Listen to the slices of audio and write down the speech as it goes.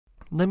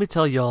let me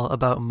tell y'all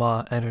about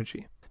Ma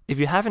Energy. If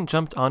you haven't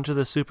jumped onto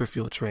the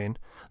superfuel train,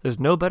 there's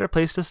no better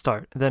place to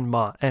start than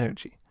Ma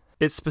Energy.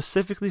 It's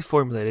specifically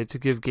formulated to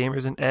give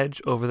gamers an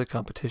edge over the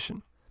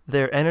competition.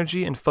 Their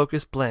energy and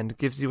focus blend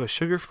gives you a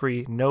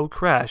sugar-free,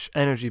 no-crash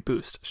energy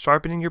boost,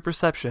 sharpening your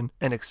perception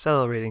and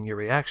accelerating your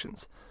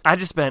reactions. I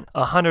just spent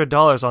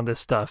 $100 on this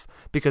stuff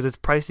because its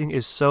pricing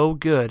is so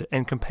good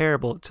and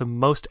comparable to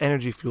most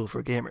energy fuel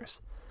for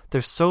gamers.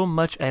 There's so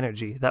much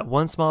energy that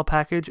one small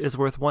package is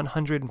worth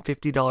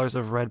 $150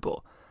 of Red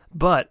Bull.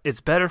 But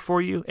it's better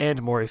for you and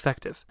more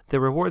effective. The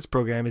rewards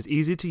program is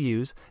easy to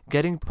use,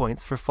 getting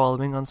points for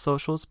following on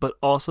socials, but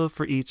also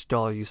for each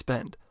dollar you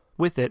spend.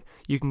 With it,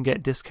 you can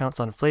get discounts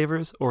on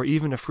flavors or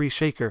even a free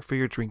shaker for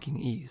your drinking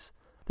ease.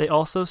 They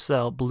also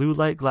sell blue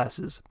light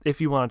glasses if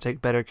you want to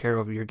take better care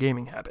of your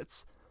gaming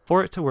habits.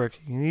 For it to work,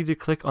 you need to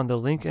click on the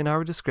link in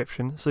our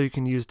description so you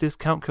can use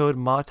discount code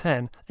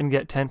MA10 and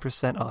get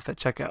 10% off at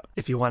checkout.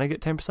 If you want to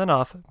get 10%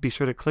 off, be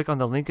sure to click on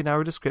the link in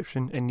our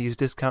description and use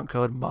discount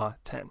code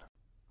MA10.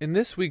 In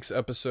this week's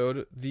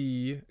episode,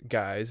 the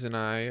guys and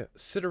I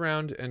sit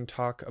around and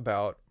talk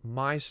about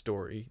my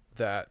story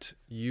that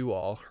you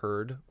all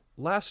heard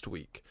last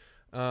week.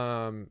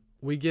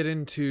 We get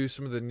into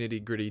some of the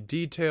nitty-gritty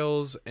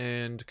details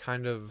and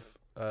kind of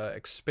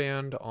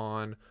expand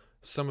on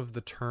some of the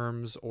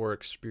terms or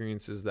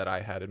experiences that I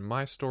had in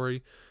my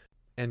story.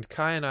 And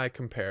Kai and I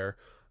compare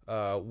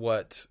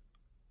what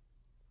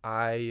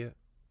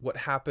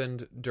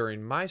happened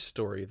during my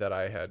story that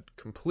I had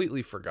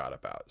completely forgot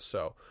about.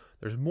 So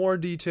there's more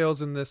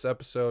details in this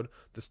episode.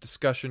 This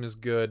discussion is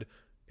good.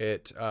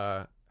 It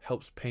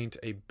helps paint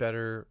a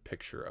better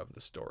picture of the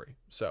story.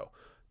 So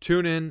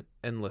tune in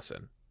and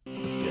listen.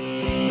 Let's get it.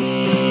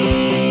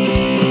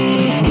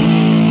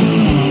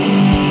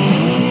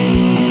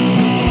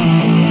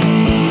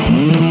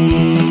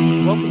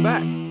 Welcome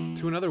back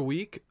to another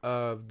week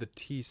of the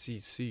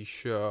TCC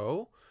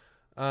show.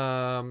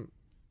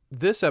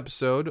 This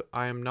episode,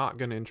 I am not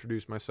going to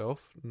introduce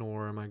myself,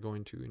 nor am I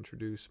going to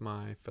introduce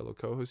my fellow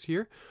co-host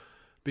here,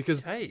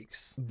 because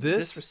Yikes.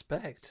 This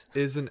Disrespect.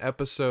 is an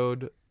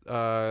episode,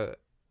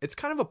 it's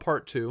kind of a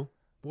part two,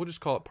 we'll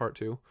just call it part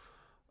two,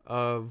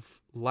 of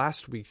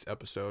last week's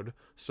episode.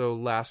 So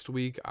last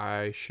week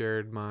I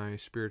shared my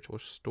spiritual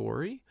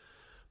story,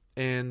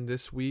 and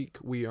this week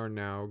we are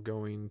now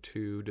going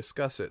to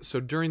discuss it. So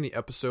during the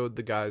episode,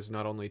 the guys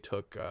not only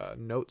took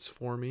notes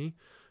for me,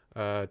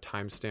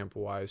 timestamp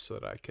wise, so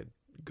that I could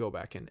go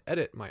back and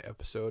edit my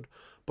episode,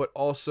 but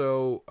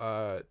also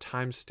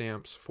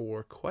timestamps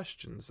for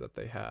questions that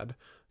they had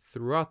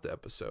throughout the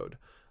episode.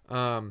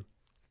 And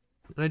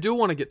I do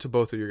want to get to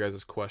both of your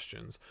guys'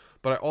 questions,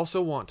 but I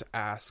also want to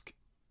ask,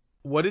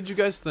 what did you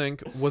guys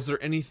think? Was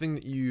there anything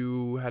that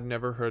you had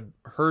never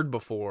heard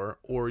before,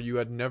 or you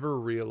had never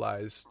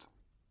realized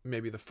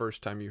maybe the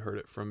first time you heard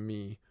it from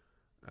me,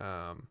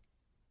 that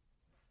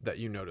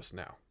you notice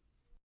now?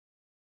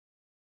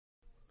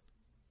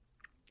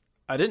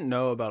 I didn't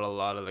know about a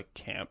lot of the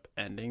camp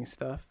ending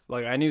stuff.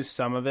 Like, I knew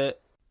some of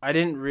it. I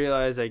didn't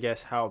realize, I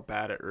guess, how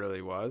bad it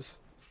really was.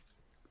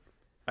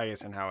 I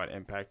guess, and how it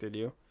impacted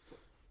you.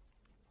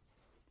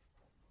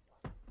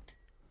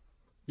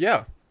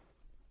 Yeah.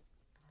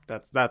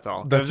 That's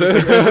all. That's it.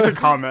 it. It was just a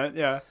comment,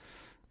 yeah.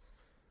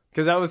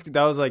 Because that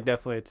was like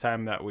definitely a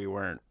time that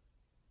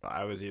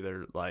I was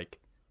either like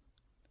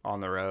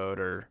on the road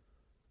or,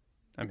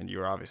 I mean, you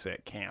were obviously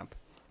at camp.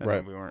 And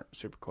right. we weren't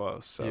super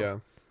close. So. Yeah.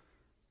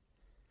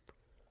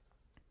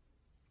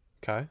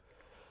 Kai?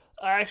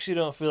 I actually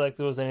don't feel like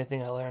there was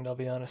anything I learned, I'll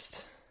be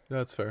honest.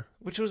 That's fair.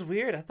 Which was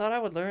weird. I thought I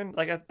would learn,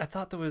 like, I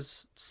thought there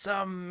was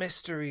some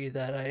mystery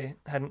that I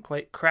hadn't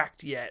quite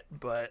cracked yet,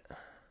 but,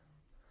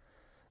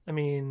 I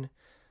mean,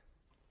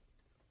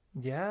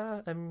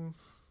 yeah,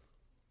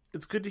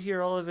 it's good to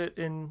hear all of it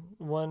in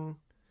one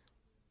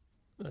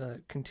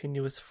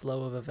continuous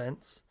flow of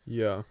events.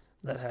 Yeah.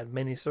 That had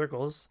many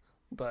circles,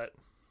 but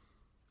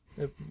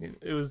it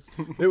was...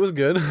 It was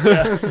good.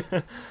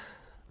 Yeah.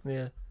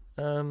 Yeah.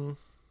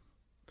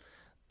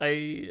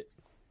 I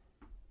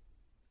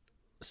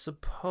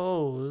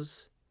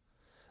suppose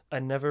I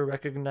never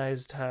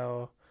recognized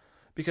how,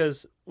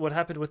 because what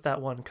happened with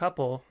that one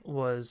couple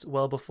was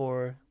well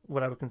before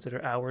what I would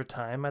consider our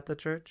time at the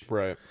church.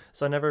 Right.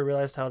 So I never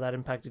realized how that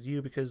impacted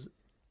you, because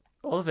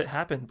all of it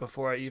happened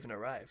before I even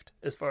arrived.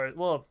 As far as,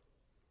 well,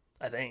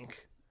 I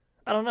think.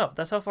 I don't know.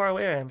 That's how far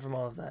away I am from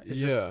all of that. It's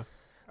yeah.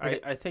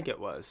 just, I think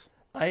it was.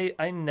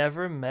 I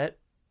never met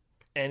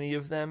any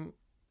of them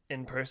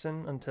in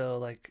person until,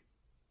 like,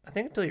 I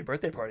think until your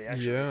birthday party,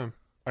 actually. Yeah,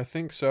 I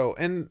think so.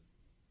 And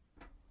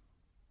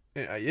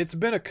it's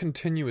been a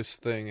continuous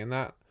thing, and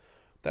that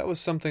was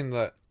something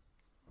that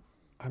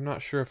I'm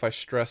not sure if I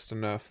stressed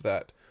enough,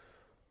 that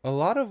a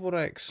lot of what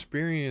I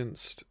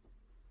experienced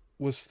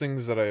was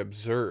things that I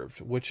observed,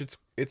 which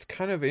it's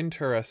kind of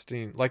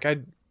interesting. Like,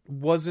 I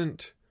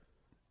wasn't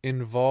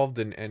involved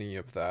in any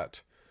of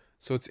that,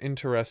 so it's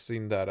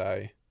interesting that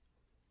I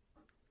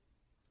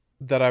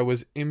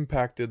was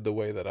impacted the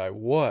way that I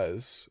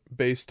was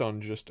based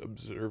on just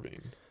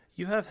observing.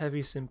 You have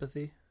heavy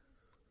sympathy.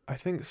 I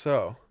think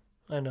so.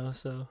 I know,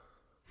 so.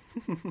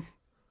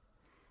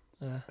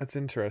 That's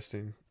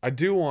interesting. I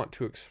do want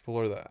to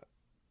explore that.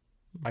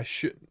 I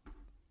should.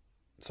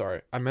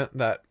 Sorry, I meant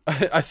that.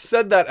 I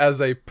said that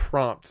as a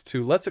prompt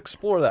to let's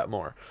explore that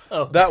more.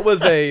 Oh. That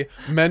was a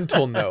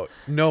mental note.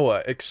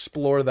 Noah,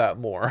 explore that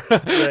more.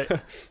 Right.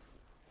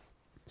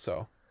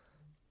 So.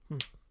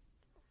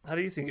 How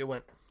do you think it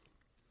went?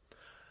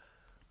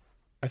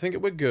 I think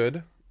it went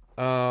good.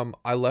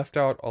 I left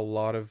out a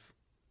lot of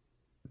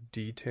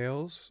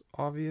details,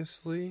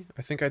 obviously.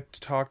 I think I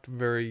talked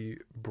very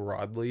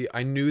broadly.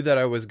 I knew that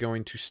I was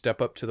going to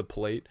step up to the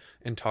plate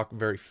and talk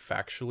very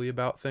factually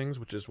about things,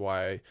 which is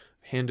why I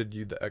handed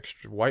you the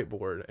extra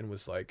whiteboard and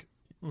was like,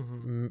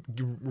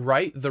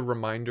 write the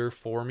reminder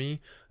for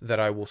me that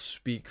I will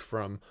speak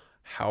from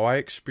how I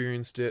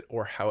experienced it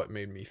or how it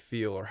made me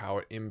feel or how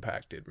it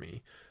impacted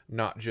me,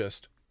 not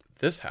just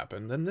this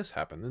happened, then this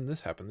happened, then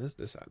this happened,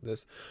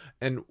 this,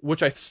 and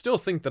which I still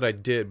think that I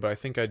did, but I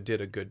think I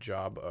did a good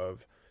job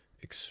of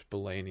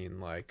explaining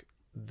like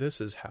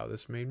this is how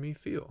this made me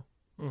feel.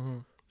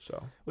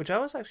 So, which I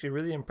was actually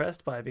really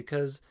impressed by,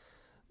 because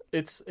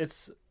it's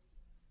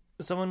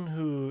someone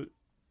who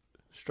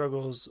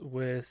struggles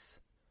with,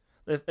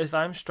 if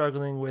I'm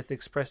struggling with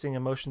expressing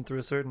emotion through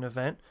a certain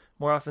event,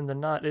 more often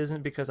than not, it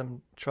isn't because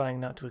I'm trying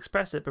not to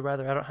express it, but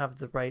rather I don't have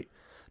the right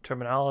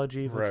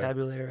terminology,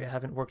 vocabulary. Right. I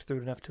haven't worked through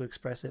it enough to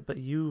express it. But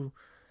you,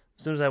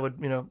 as soon as I would,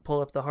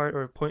 pull up the heart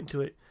or point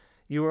to it,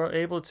 you were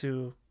able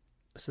to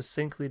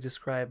succinctly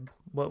describe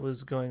what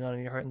was going on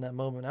in your heart in that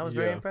moment. I was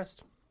very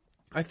impressed.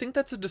 I think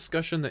that's a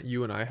discussion that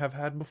you and I have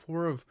had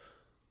before, of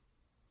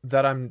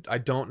that I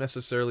don't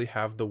necessarily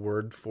have the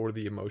word for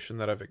the emotion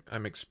that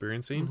I'm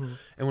experiencing.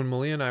 And when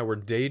Malia and I were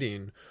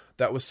dating,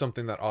 that was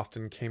something that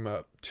often came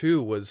up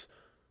too, was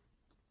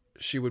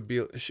we would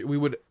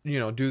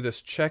do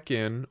this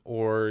check-in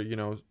or,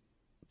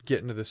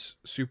 get into this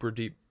super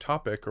deep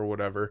topic or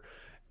whatever.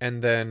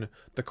 And then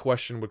the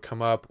question would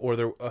come up,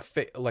 or a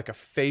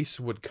face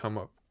would come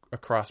up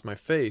across my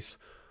face,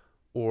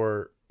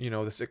 or,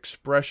 this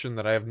expression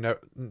that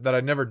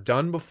I'd never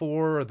done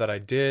before, or that I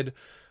did.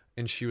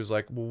 And she was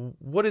like, well,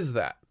 what is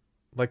that?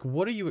 Like,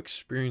 what are you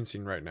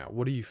experiencing right now?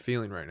 What are you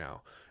feeling right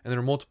now? And there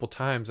are multiple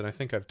times, and I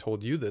think I've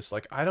told you this,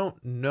 like, I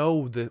don't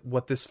know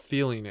what this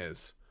feeling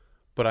is,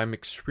 but I'm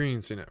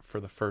experiencing it for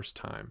the first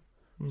time.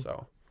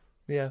 So,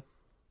 yeah,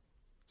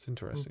 it's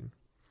interesting.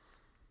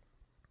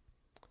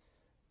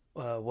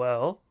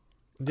 Well,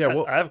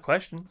 yeah, I have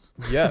questions.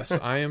 Yes,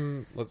 I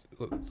am.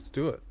 Let's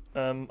do it.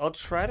 I'll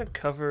try to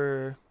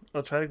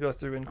go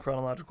through in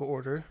chronological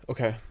order.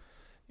 Okay.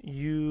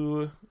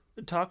 You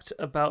talked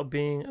about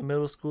being a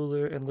middle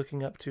schooler and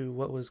looking up to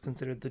what was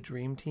considered the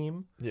dream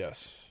team.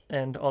 Yes.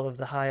 And all of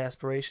the high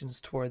aspirations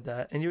toward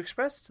that. And you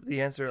expressed the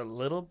answer a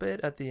little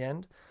bit at the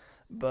end,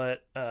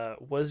 but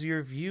was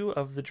your view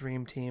of the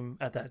dream team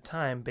at that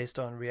time based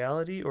on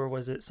reality, or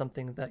was it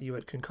something that you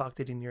had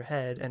concocted in your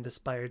head and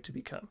aspired to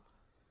become?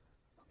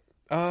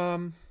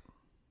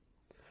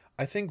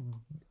 I think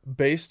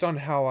based on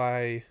how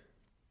I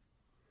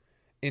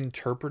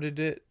interpreted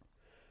it,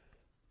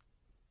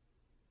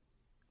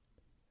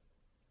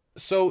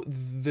 so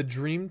the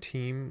dream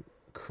team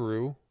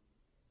crew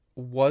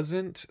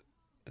wasn't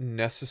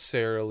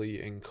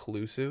necessarily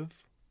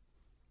inclusive,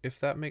 if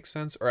that makes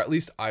sense, or at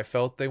least I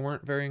felt they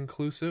weren't very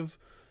inclusive.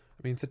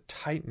 I mean, it's a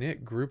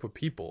tight-knit group of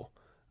people.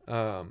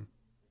 And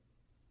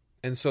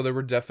so there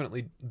were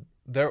definitely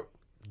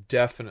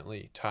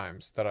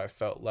times that I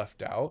felt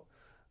left out.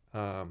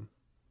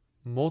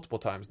 Multiple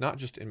times, not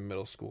just in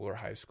middle school or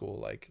high school,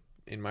 like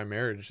in my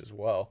marriage as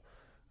well.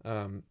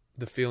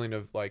 The feeling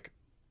of like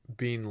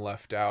being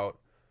left out.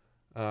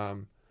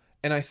 And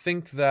I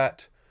think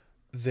that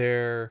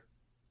there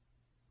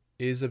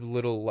is a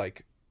little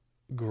like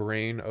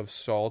grain of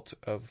salt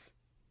of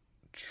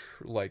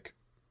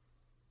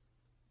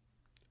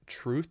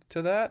truth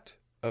to that,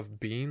 of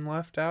being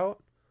left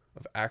out,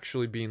 of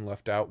actually being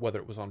left out, whether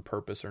it was on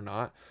purpose or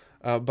not.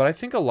 But I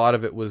think a lot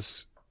of it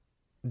was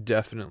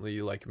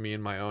definitely like me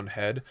in my own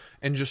head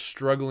and just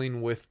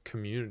struggling with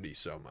community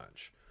so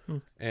much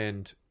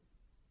and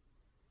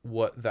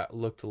what that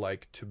looked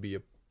like to be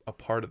a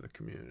part of the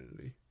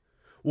community.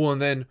 Well,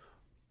 and then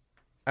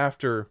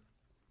after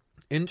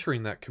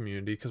entering that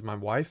community, because my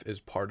wife is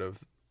part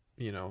of,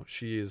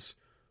 she is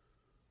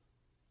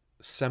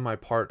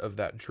semi-part of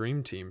that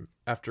dream team.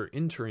 After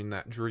entering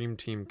that dream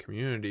team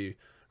community,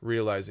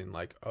 realizing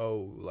like,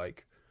 oh,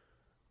 like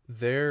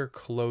their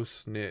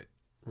close-knit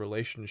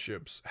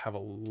relationships have a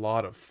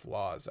lot of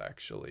flaws,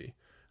 actually.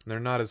 And they're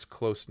not as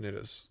close-knit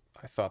as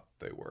I thought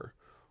they were,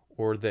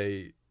 or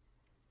they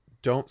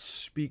don't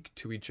speak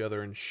to each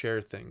other and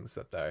share things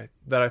that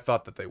I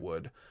thought that they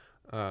would,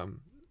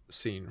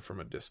 seen from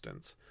a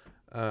distance.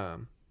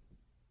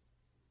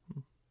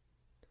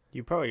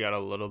 You probably got a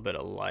little bit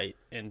of light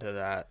into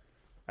that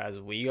as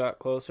we got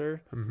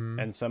closer,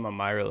 and some of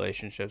my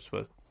relationships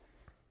with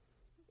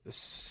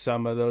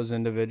some of those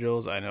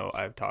individuals. I know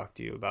I've talked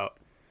to you about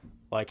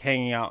like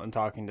hanging out and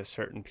talking to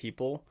certain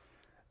people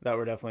that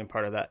were definitely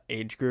part of that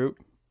age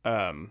group.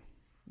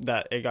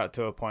 That it got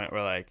to a point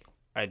where like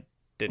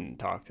didn't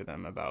talk to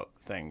them about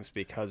things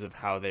because of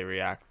how they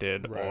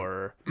reacted Right.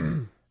 or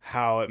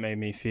how it made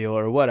me feel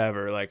or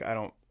whatever. Like I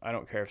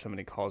don't care if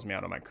somebody calls me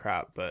out on my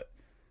crap, but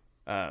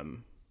I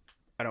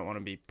don't want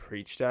to be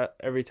preached at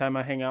every time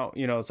I hang out.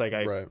 You know, it's like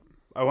Right.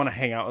 I want to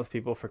hang out with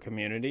people for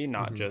community,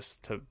 not Mm-hmm.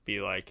 just to be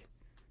like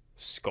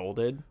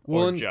scolded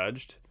Well, or and-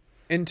 judged.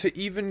 And to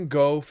even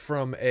go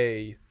from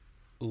a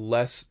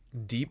less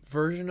deep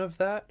version of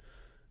that,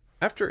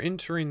 after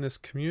entering this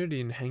community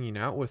and hanging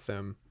out with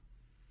them,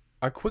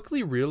 I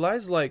quickly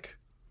realized, like,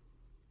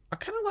 I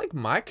kind of like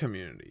my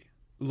community.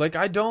 Like,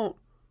 I don't,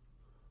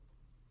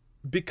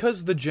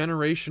 because the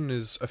generation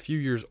is a few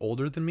years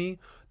older than me,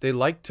 they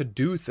like to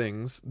do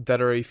things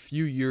that are a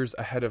few years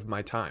ahead of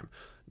my time.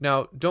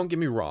 Now, don't get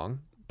me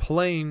wrong,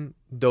 playing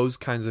those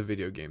kinds of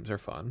video games are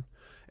fun.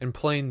 And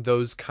playing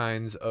those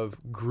kinds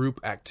of group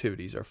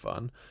activities are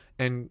fun.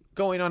 And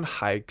going on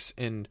hikes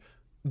and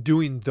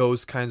doing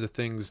those kinds of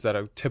things that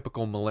a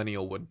typical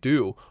millennial would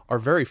do are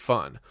very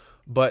fun.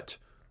 But,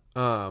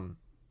 oh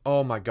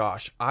my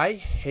gosh, I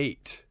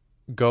hate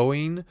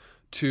going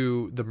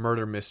to the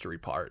murder mystery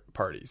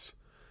parties.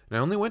 And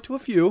I only went to a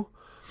few,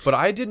 but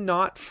I did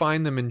not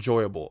find them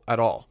enjoyable at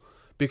all.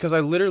 Because I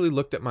literally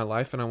looked at my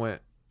life and I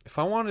went, if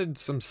I wanted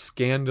some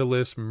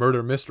scandalous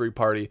murder mystery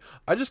party,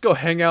 I'd just go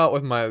hang out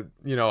with my,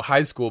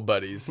 high school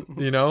buddies,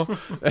 and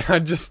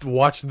I'd just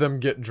watch them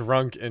get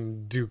drunk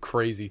and do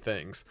crazy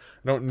things.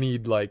 I don't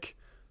need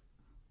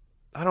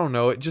I don't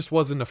know. It just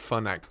wasn't a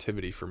fun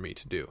activity for me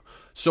to do.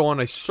 So on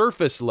a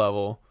surface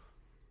level,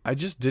 I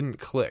just didn't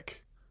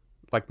click.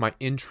 Like my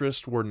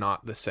interests were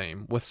not the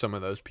same with some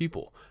of those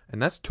people.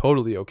 And that's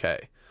totally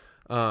okay.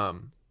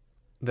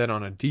 Then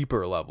on a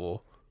deeper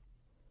level,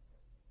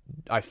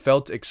 I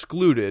felt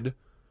excluded,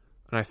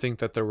 and I think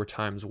that there were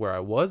times where I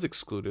was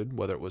excluded,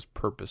 whether it was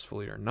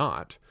purposefully or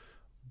not,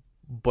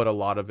 but a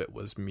lot of it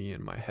was me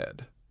in my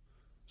head.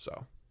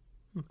 So,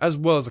 as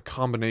well as a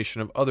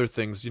combination of other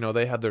things,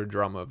 they had their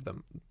drama of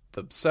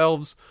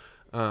themselves,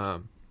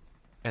 and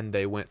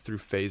they went through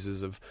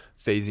phases of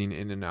phasing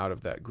in and out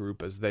of that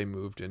group as they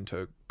moved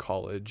into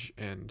college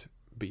and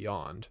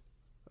beyond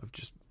of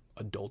just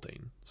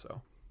adulting.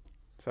 So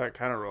that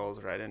kind of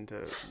rolls right into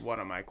one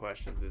of my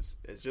questions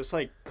is just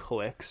like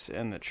cliques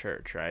in the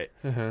church, right?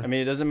 I mean,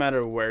 it doesn't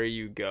matter where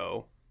you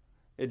go.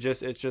 It's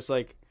just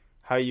like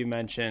how you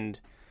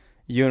mentioned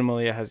you and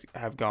Malia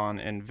have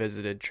gone and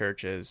visited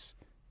churches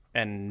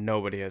and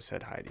nobody has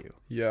said hi to you.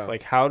 Yeah.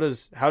 Like how did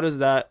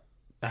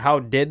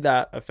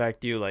that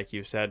affect you? Like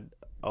you said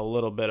a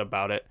little bit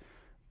about it,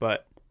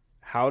 but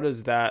how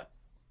does that,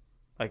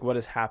 like what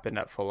has happened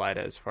at Philida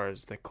as far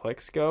as the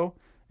cliques go?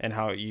 And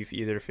how you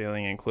either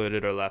feeling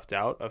included or left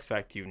out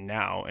affect you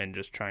now and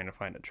just trying to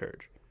find a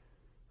church?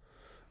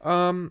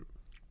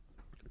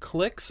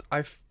 Cliques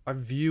I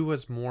view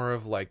as more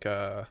of like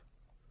a...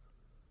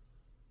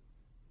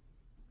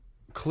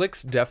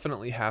 Cliques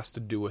definitely has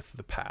to do with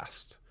the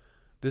past.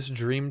 This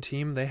dream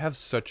team, they have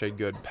such a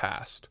good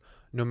past.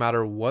 No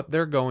matter what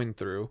they're going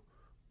through,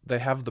 they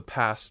have the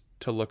past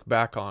to look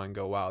back on and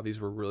go, wow, these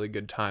were really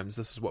good times.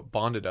 This is what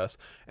bonded us.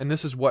 And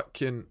this is what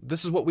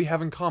we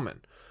have in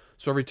common.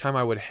 So every time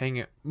I would hang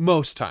out,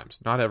 most times,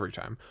 not every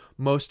time,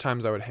 most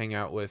times I would hang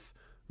out with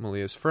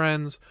Malia's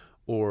friends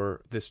or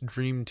this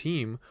dream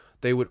team,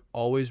 they would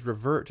always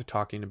revert to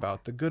talking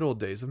about the good old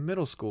days of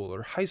middle school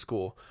or high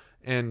school.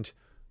 And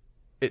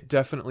it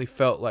definitely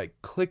felt like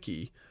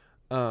cliquey,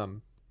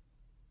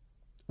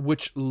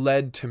 which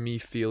led to me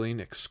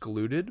feeling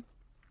excluded.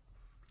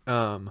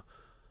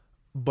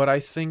 But I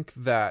think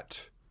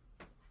that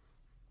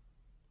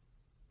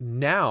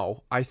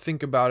now I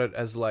think about it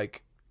as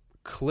like,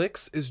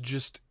 cliques is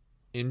just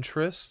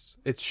interest.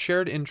 It's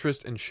shared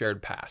interest and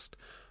shared past.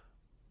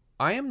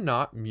 I am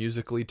not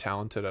musically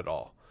talented at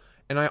all.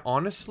 And I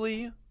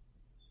honestly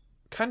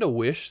kind of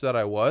wish that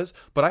I was,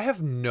 but I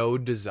have no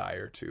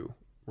desire to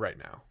right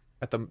now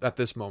at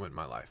this moment in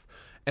my life.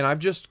 And I've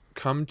just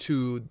come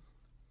to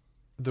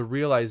the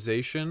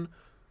realization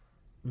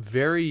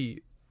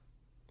very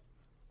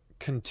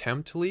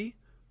contemptly,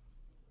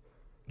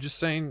 just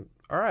saying,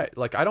 all right,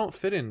 like I don't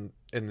fit in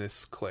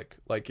this clique.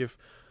 Like if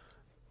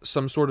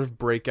some sort of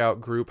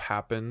breakout group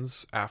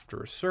happens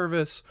after a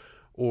service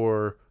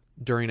or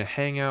during a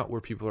hangout where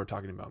people are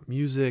talking about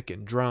music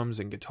and drums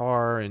and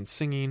guitar and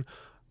singing,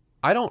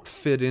 I don't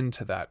fit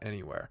into that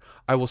anywhere.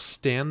 I will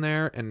stand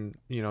there and,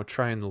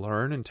 try and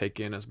learn and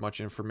take in as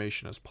much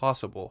information as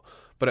possible.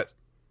 But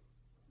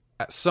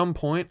at some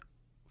point,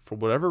 for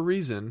whatever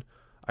reason,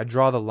 I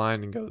draw the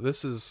line and go,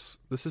 this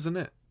isn't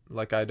it.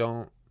 Like I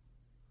don't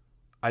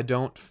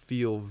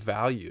feel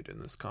valued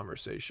in this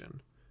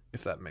conversation,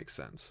 if that makes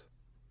sense.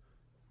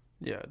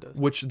 Yeah, it does.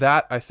 Which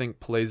that I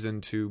think plays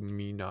into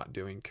me not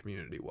doing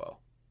community well.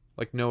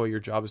 Like, Noah, your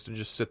job is to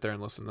just sit there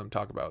and listen to them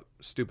talk about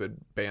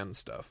stupid band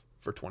stuff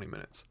for 20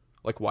 minutes.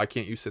 Like, why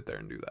can't you sit there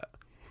and do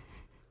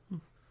that?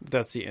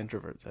 That's the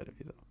introvert side of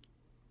you, though.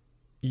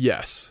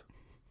 Yes.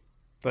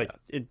 Like,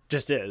 it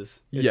just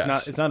is. It's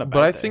yes. It's not a bad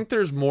But I thing. think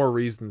there's more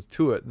reasons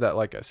to it that,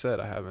 like I said,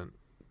 I haven't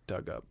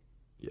dug up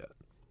yet.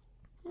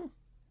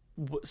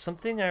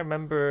 Something I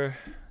remember.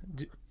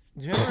 Do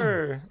you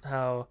remember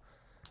how,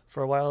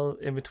 for a while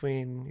in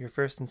between your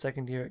first and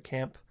second year at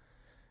camp,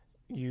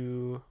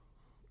 you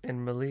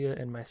and Malia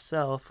and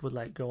myself would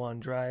like go on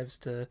drives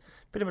to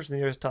pretty much the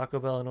nearest Taco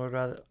Bell and order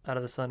out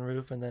of the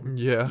sunroof and then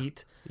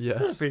eat? It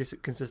was a Yes. pretty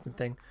consistent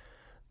thing.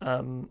 I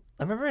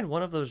remember in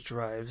one of those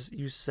drives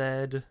you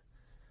said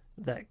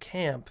that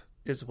camp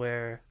is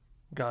where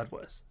God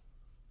was.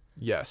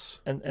 Yes.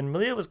 And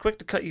Malia was quick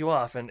to cut you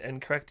off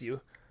and correct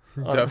you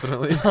on,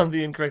 Definitely. on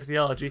the incorrect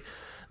theology.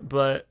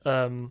 But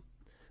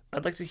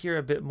I'd like to hear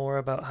a bit more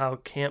about how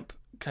camp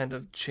kind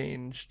of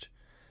changed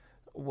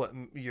what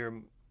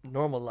your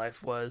normal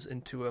life was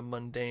into a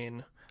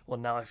mundane, well,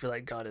 now I feel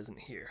like God isn't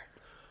here.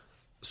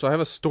 So I have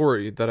a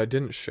story that I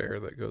didn't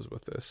share that goes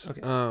with this. Okay.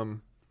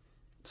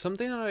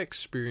 Something that I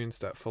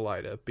experienced at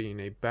Philida, being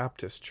a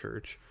Baptist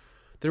church,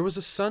 there was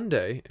a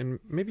Sunday, and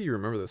maybe you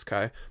remember this,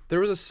 Kai. There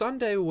was a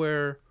Sunday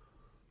where,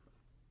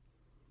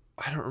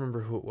 I don't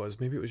remember who it was.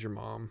 Maybe it was your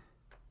mom.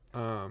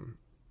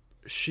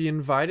 She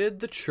invited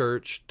the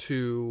church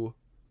to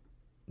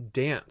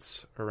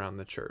dance around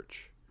the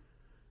church.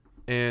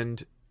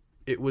 And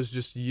it was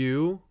just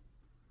you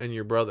and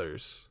your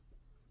brothers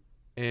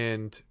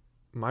and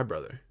my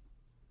brother.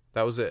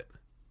 That was it.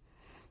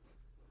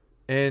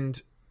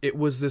 And it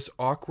was this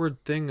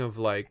awkward thing of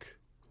like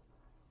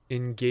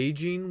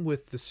engaging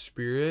with the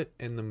spirit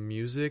and the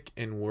music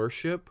and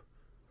worship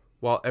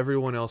while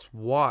everyone else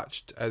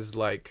watched as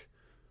like,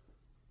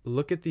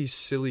 look at these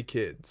silly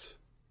kids.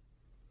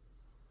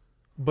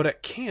 But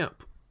at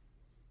camp,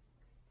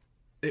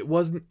 it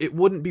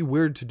wouldn't be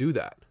weird to do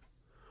that.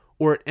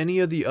 Or at any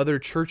of the other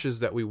churches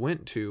that we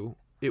went to,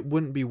 it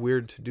wouldn't be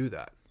weird to do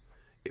that.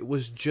 It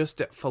was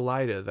just at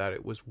Philida that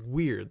it was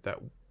weird that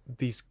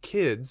these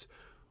kids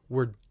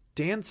were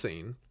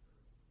dancing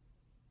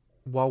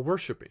while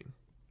worshiping.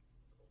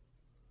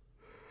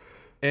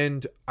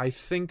 And I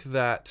think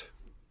that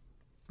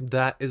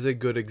is a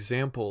good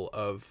example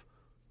of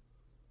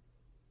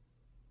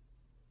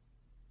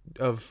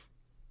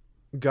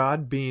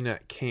God being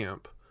at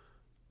camp,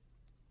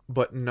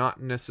 but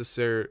not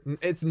necessarily.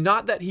 It's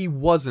not that he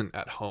wasn't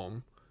at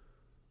home.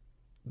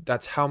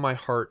 That's how my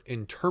heart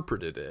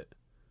interpreted it,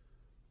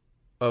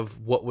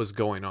 of what was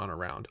going on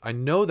around. I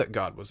know that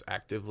God was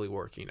actively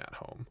working at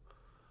home,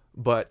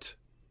 but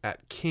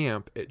at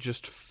camp, it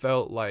just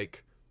felt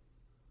like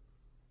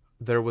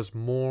there was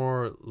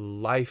more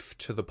life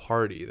to the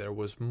party. There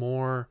was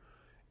more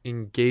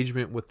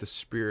engagement with the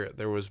Spirit.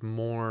 There was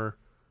more,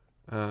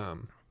 I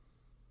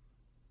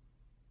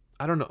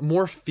don't know,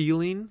 more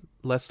feeling,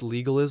 less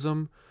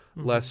legalism,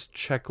 less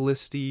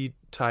checklisty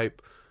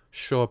type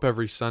show up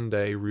every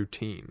Sunday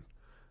routine.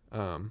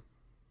 And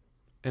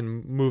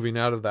moving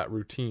out of that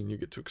routine, you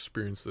get to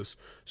experience this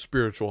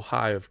spiritual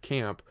high of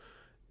camp.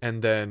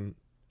 And then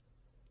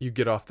you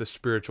get off the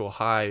spiritual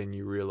high and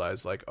you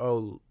realize like,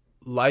 oh,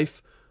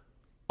 life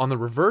on the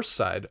reverse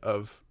side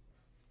of,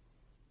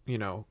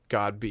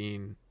 God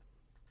being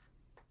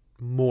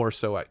more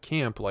so at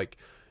camp, like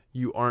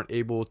you aren't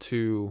able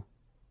to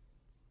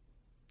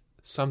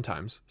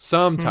sometimes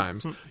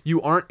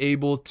you aren't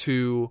able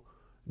to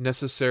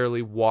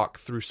necessarily walk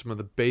through some of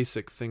the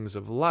basic things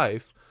of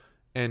life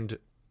and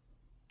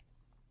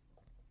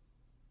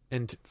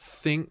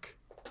think.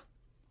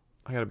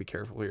 I gotta be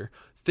careful here.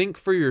 Think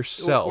for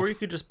yourself. Or you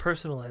could just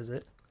personalize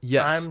it.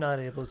 Yes. I'm not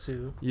able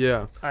to.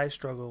 Yeah. I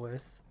struggle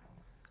with.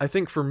 I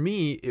think for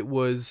me, it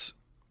was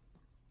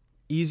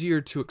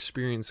easier to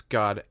experience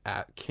God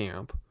at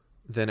camp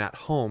than at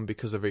home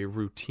because of a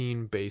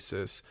routine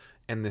basis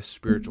and this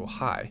spiritual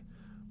high,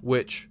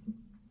 which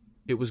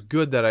it was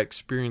good that I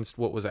experienced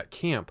what was at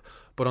camp.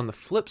 But on the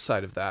flip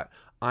side of that,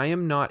 I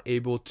am not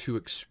able to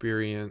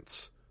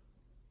experience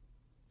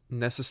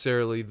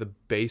necessarily the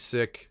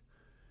basic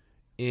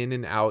ins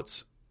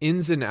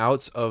and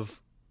outs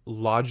of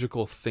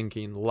logical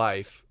thinking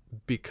life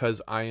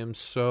because I am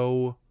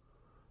so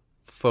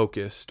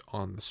focused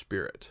on the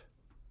Spirit,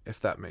 if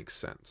that makes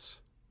sense.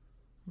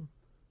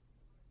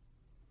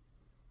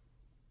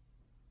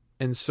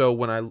 And so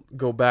when I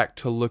go back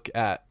to look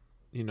at,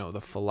 the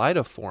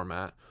Philida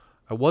format,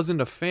 I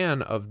wasn't a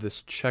fan of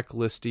this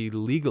checklisty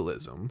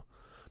legalism.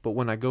 But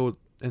when I go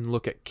and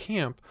look at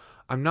camp,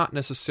 I'm not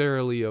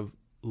necessarily of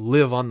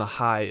live on the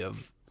high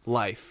of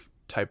life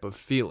type of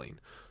feeling.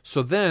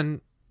 So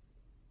then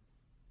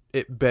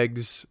it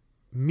begs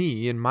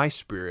me in my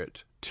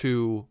spirit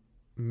to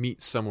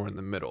meet somewhere in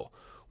the middle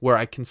where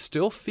I can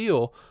still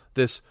feel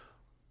this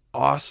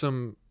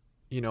awesome,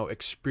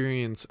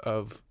 experience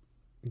of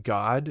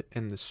God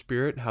and the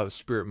Spirit, how the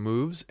Spirit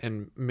moves,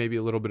 and maybe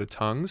a little bit of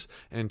tongues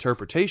and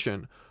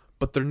interpretation.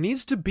 But there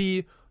needs to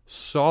be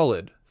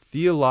solid,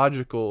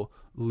 theological,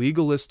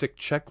 legalistic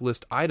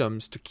checklist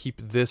items to keep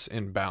this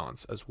in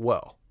balance as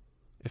well,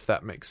 if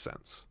that makes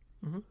sense.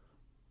 Mm-hmm.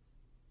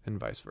 And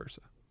vice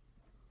versa.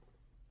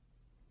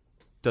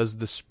 Does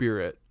the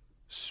Spirit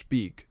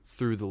speak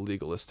through the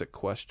legalistic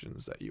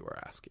questions that you are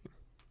asking?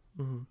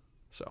 Mm-hmm.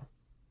 So,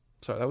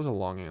 sorry, that was a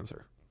long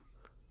answer.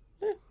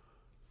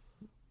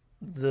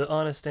 The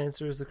honest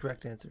answer is the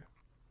correct answer.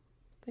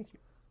 Thank you.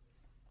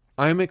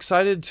 I'm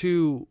excited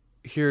to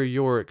hear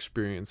your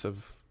experience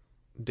of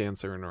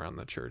dancing around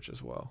the church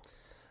as well.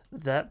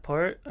 That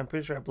part, I'm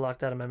pretty sure I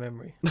blocked out of my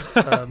memory.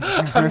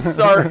 I'm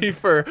sorry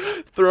for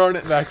throwing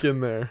it back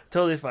in there.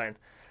 Totally fine.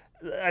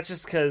 That's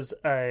just because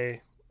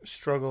I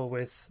struggle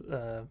with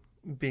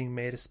being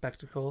made a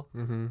spectacle.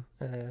 Mm-hmm.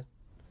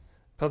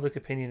 Public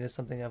opinion is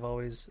something I've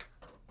always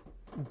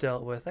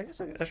dealt with. I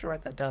guess I should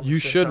write that down. You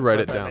to should talk write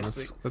about it that down. next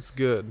week. That's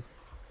good.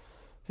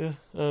 Yeah.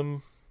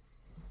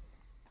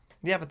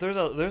 Yeah, but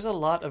there's a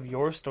lot of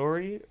your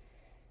story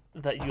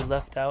that you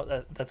left out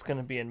that's going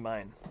to be in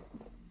mine.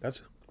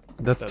 That's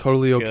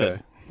totally good.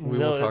 okay. We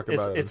will talk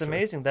about it. It's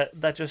amazing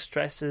that just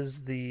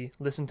stresses the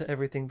listen to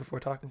everything before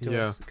talking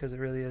to us, because it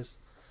really is.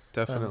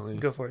 Definitely.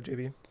 Go for it,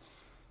 JB.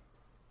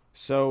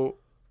 So,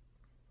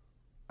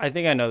 I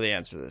think I know the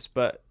answer to this,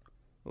 but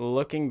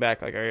looking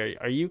back, like,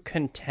 are you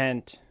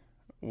content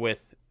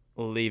with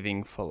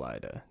leaving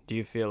Philida? Do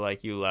you feel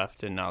like you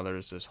left and now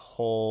there's this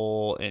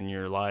hole in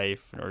your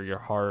life or your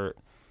heart,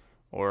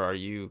 or are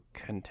you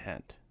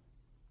content?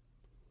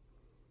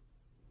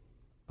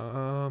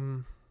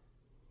 Okay,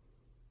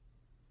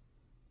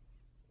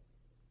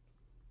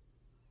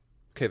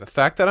 the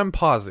fact that I'm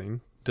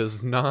pausing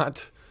does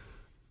not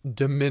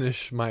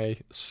diminish my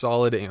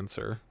solid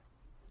answer.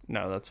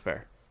 No, that's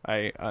fair.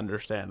 I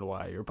understand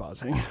why you're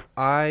pausing.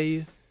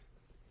 I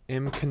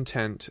am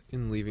content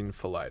in leaving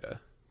Philida,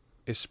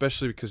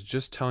 especially because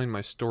just telling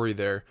my story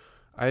there,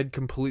 I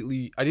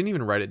didn't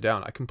even write it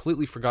down. I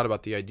completely forgot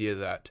about the idea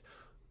that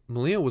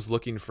Malia was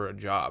looking for a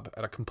job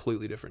at a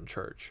completely different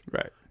church.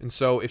 Right. And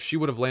so if she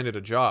would have landed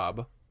a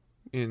job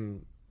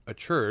in a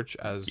church,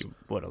 as You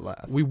would have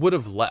left. we would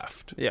have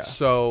left. Yeah.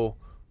 So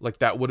like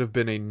that would have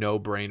been a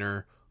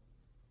no-brainer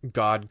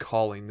God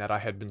calling that I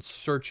had been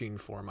searching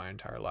for my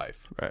entire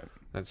life. Right.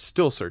 That's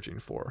still searching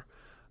for.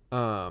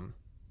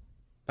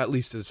 At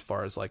least as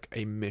far as like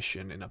a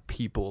mission and a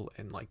people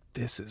and like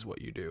this is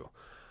what you do.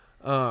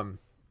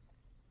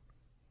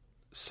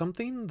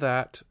 Something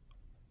that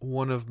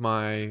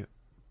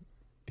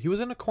he was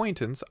an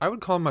acquaintance, I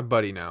would call him my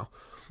buddy now.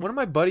 One of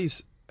my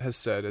buddies has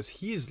said, as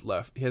he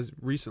has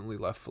recently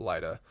left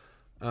Philida,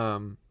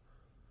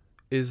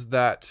 is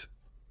that,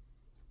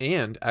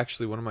 and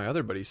actually one of my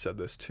other buddies said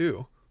this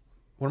too.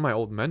 One of my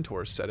old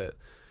mentors said it.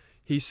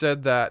 He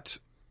said that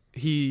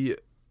he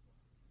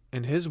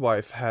and his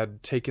wife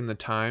had taken the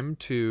time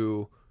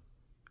to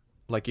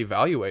like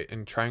evaluate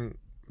and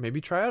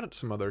maybe try out at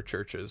some other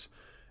churches.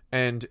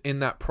 And in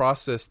that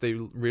process, they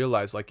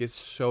realized like it's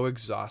so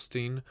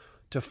exhausting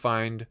to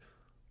find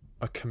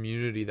a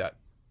community that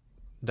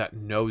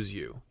knows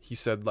you. He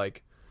said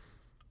like,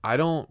 I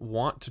don't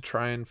want to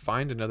try and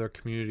find another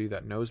community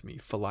that knows me.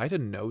 Philida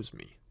knows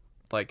me.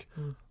 Like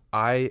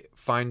I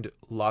find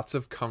lots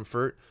of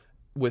comfort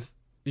with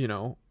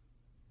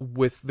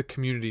the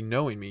community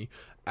knowing me.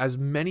 As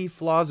many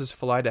flaws as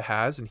Philida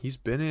has, and he's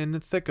been in the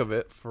thick of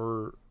it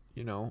for,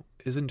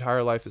 his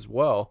entire life as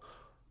well,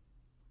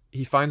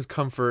 he finds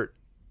comfort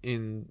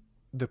in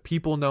the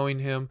people knowing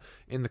him,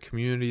 in the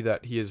community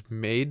that he has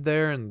made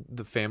there, and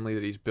the family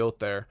that he's built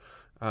there.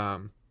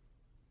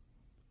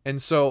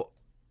 And so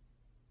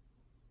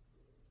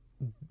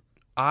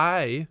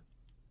I,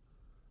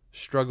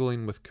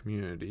 struggling with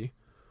community,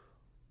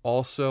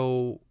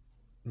 also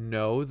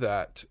know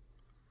that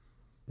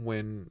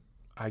when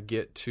I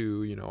get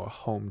to, a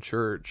home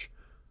church,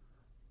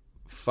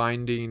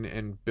 finding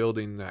and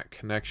building that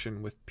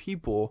connection with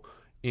people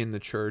in the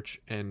church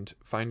and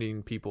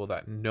finding people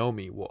that know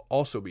me will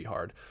also be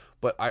hard.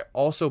 But I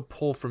also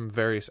pull from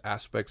various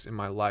aspects in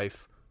my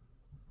life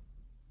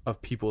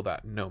of people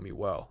that know me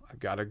well. I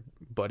got a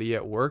buddy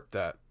at work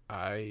that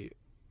I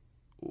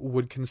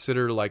would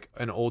consider like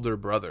an older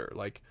brother.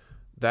 Like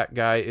that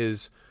guy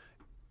is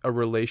a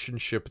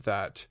relationship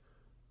that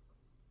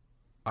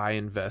I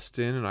invest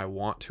in and I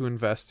want to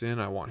invest in.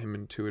 I want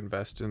him to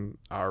invest in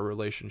our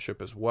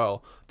relationship as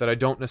well, that I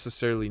don't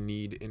necessarily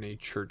need in a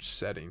church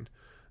setting.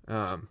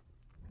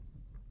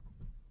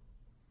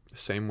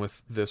 Same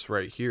with this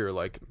right here.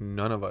 Like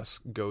none of us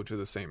go to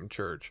the same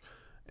church,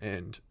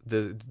 and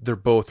they're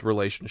both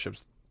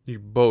relationships. You're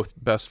both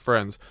best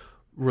friends,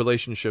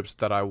 relationships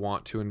that I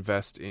want to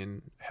invest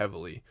in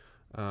heavily.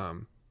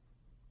 And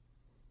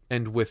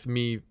with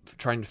me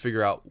trying to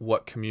figure out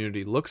what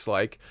community looks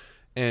like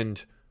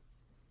and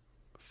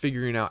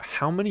figuring out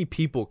how many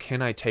people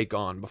can I take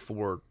on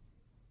before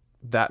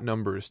that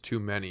number is too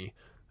many.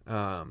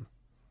 I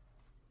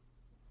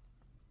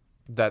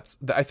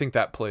think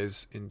that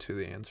plays into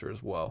the answer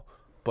as well.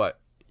 But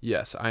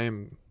yes, I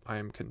am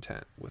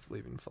content with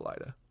leaving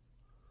Philida.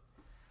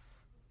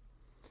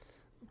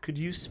 Could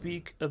you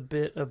speak a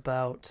bit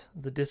about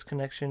the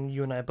disconnection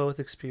you and I both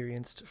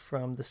experienced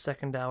from the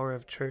second hour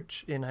of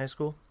church in high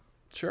school?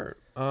 Sure.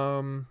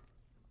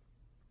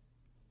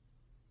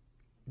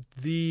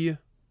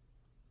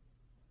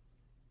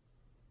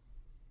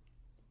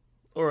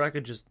 Or I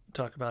could just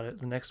talk about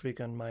it the next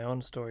week on my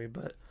own story,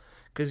 but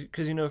because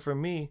for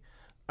me,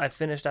 I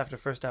finished after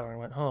first hour and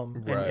went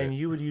home, Right. and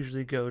you would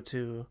usually go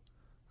to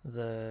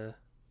the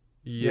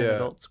Yeah, young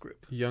adults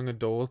group. young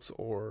adults,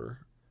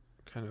 or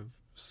kind of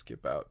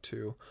skip out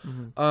too.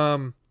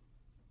 Mm-hmm.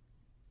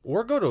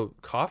 Or go to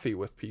coffee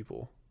with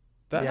people.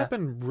 That Yeah.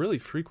 happened really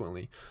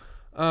frequently.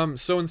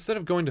 So instead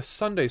of going to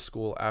Sunday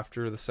school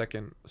after the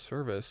second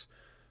service,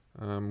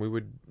 we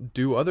would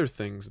do other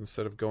things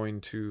instead of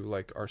going to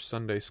like our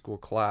Sunday school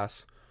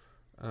class.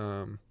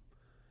 The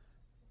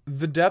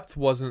depth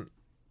wasn't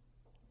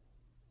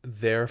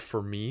there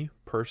for me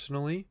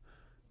personally.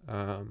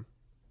 The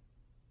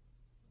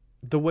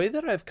way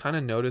that I've kind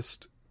of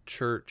noticed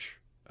church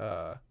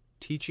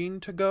teaching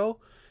to go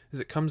is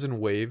it comes in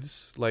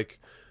waves. Like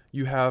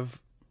you have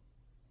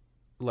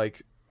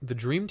like the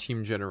Dream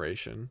Team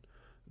generation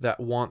that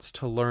wants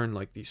to learn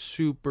like these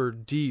super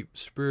deep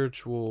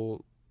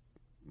spiritual,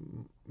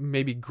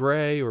 maybe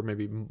gray or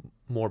maybe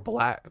more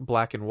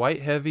black and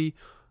white heavy,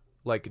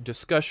 like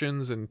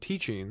discussions and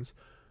teachings,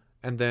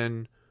 and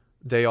then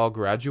they all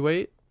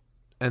graduate,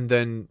 and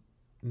then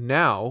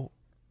now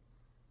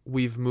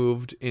we've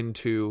moved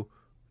into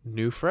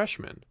new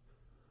freshmen,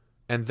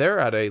 and they're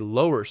at a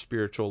lower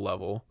spiritual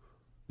level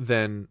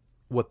than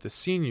what the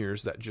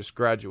seniors that just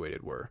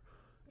graduated were.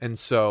 And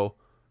so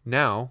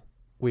now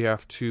we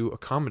have to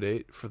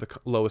accommodate for the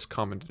lowest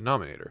common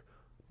denominator.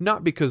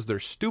 Not because they're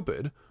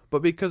stupid,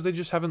 but because they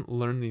just haven't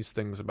learned these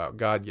things about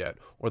God yet,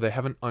 or they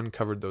haven't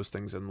uncovered those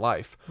things in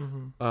life.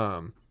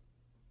 Mm-hmm.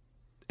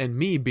 And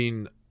me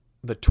being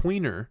the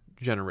tweener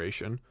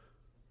generation,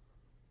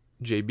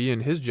 JB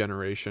and his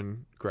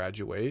generation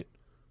graduate.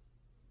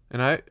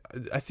 And I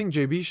think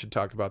JB should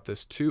talk about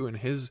this too in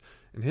his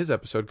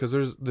episode, because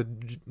there's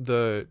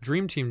the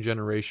Dream Team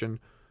generation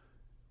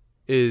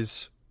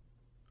is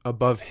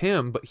above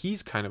him, but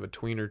he's kind of a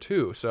tweener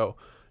too. So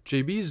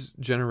JB's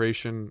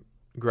generation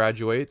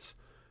graduates,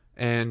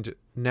 and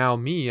now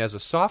me as a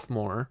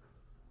sophomore,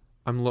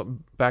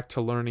 I'm back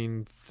to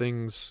learning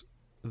things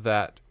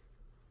that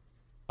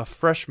a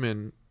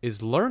freshman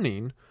is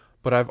learning,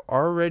 but I've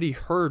already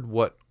heard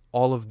what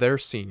all of their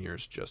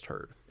seniors just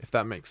heard, if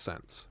that makes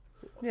sense.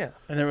 Yeah.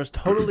 And there was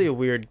totally a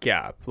weird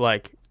gap.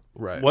 Like,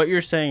 Right. what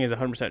you're saying is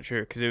 100%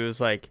 true, because it was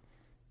like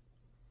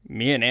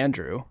me and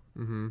Andrew,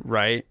 Mm-hmm.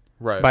 right?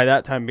 Right. By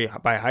that time,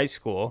 by high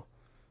school,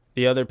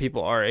 the other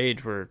people our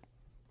age were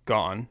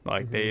gone.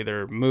 Like, they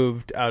either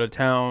moved out of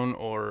town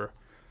or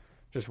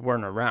just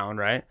weren't around,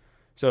 right?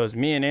 So it was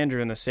me and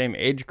Andrew in the same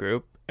age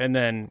group, and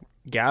then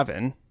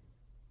Gavin,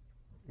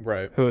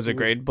 Right. who was a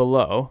grade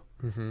below.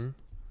 Mm-hmm.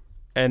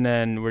 And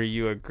then were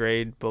you a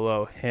grade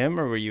below him,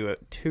 or were you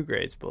at 2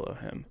 grades below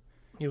him?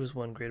 He was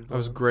one grade below.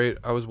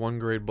 I was 1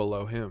 grade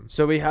below him.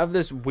 So we have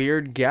this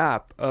weird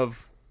gap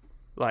of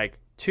like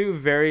 2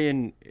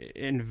 very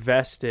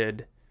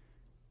invested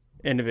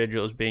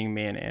individuals, being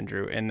me and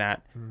Andrew, in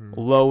that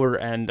lower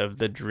end of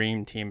the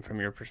Dream Team from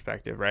your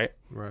perspective, right?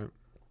 Right.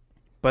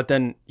 But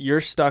then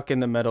you're stuck in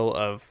the middle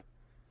of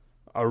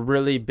a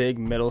really big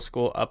middle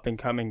school up and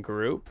coming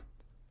group,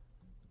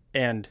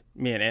 and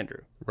me and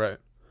Andrew. Right.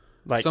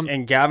 Like,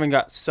 and Gavin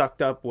got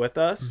sucked up with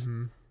us,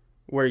 Mm-hmm.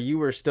 where you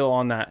were still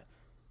on that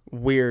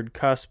weird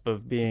cusp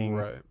of being,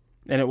 Right.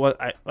 and it was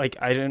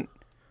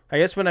I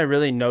guess when I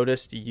really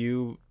noticed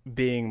you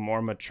being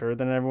more mature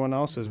than everyone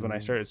else is when I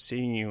started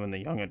seeing you in the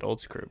young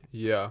adults group.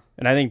 Yeah.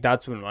 And I think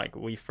that's when like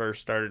we first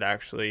started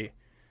actually,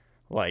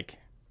 like,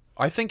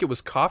 I think it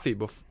was coffee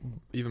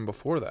even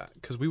before that,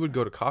 because we would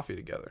go to coffee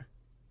together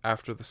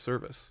after the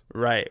service.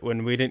 right,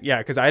 when we didn't,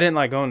 because I didn't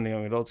like going to the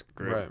young adults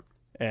group, Right.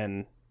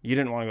 and you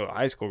didn't want to go to the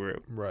high school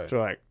group, Right. so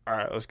like, all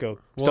right, let's go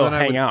Well, still then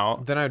hang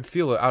out. Then I'd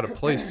feel out of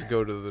place to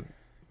go to the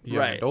young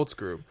Right. adults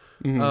group.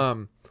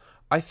 Mhm.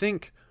 I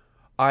think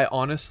I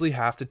honestly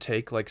have to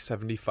take like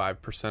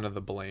 75% of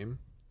the blame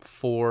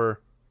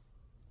for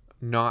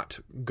not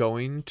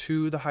going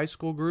to the high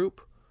school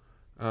group.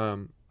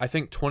 I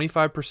think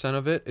 25%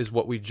 of it is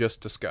what we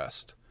just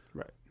discussed.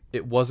 Right.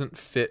 It wasn't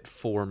fit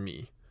for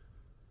me.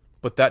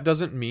 But that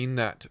doesn't mean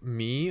that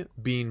me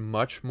being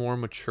much more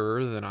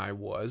mature than I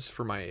was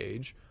for my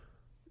age,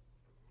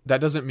 that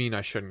doesn't mean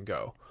I shouldn't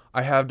go.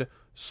 I had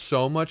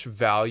so much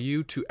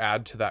value to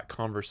add to that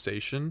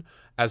conversation,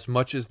 as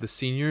much as the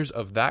seniors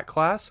of that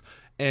class,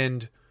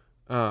 and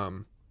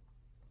I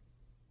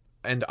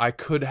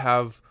could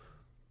have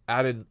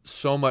added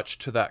so much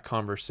to that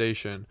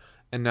conversation.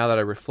 And now that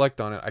I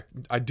reflect on it,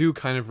 I do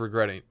kind of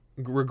regret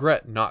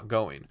not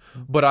going.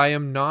 But I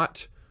am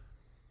not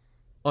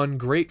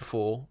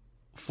ungrateful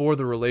for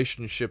the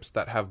relationships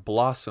that have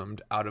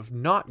blossomed out of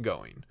not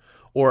going,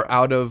 or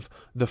out of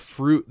the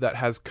fruit that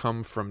has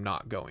come from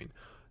not going.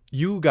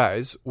 You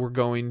guys were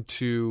going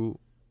to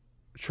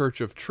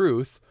Church of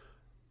Truth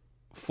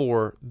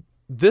for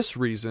this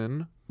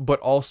reason, but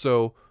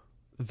also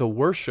the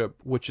worship,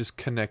 which is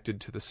connected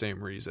to the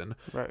same reason.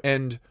 Right.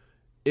 And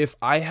if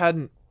I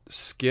hadn't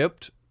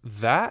skipped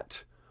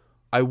that,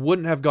 I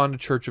wouldn't have gone to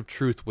Church of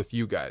Truth with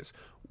you guys,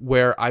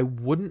 where I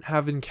wouldn't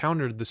have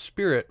encountered the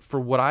Spirit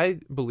for what I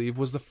believe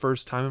was the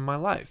first time in my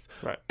life.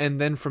 Right. And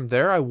then from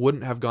there, I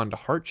wouldn't have gone to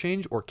Heart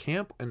Change or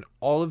camp and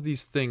all of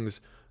these things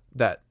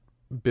that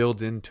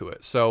build into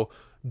it. So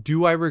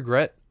do I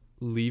regret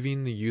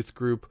leaving the youth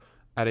group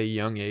at a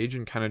young age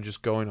and kind of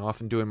just going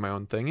off and doing my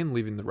own thing and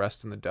leaving the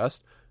rest in the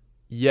dust?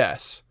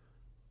 Yes.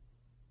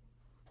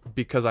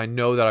 Because I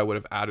know that I would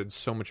have added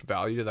so much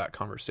value to that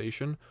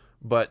conversation,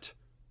 but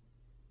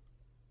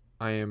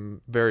I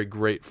am very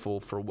grateful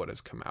for what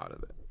has come out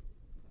of it.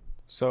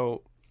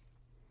 So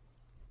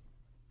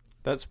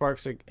that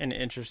sparks an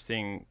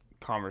interesting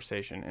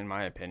conversation, in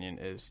my opinion,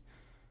 is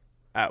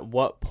at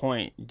what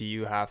point do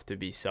you have to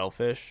be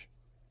selfish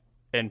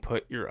and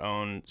put your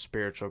own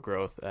spiritual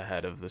growth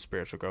ahead of the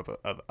spiritual growth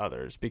of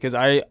others? Because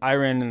I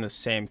ran in the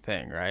same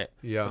thing, right?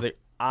 Yeah. I was like,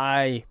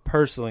 I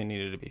personally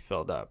needed to be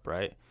filled up,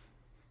 right?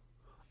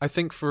 I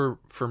think for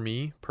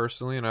me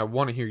personally, and I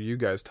want to hear you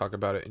guys talk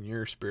about it in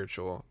your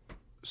spiritual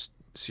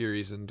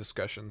series and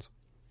discussions.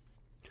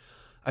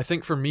 I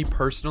think for me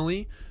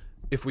personally,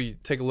 if we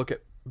take a look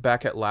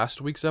back at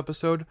last week's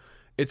episode,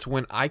 it's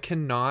when I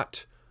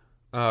cannot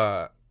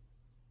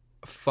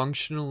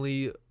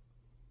functionally,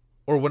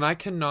 or when I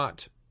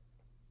cannot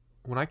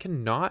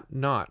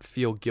not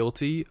feel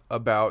guilty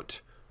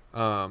about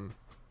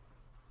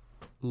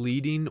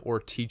leading or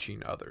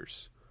teaching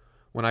others.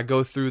 When I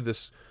go through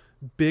this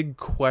big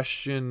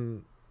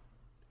question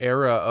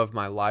era of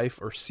my life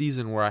or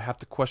season where I have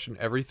to question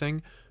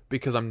everything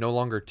because I'm no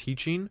longer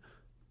teaching,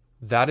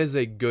 that is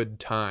a good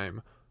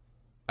time,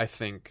 I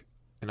think,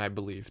 and I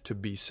believe, to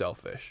be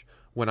selfish.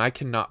 When I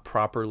cannot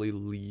properly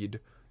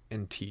lead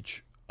and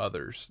teach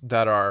others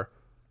that are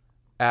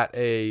at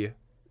a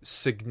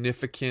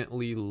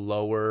significantly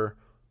lower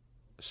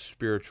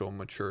spiritual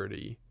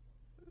maturity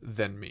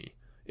than me.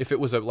 If it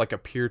was like a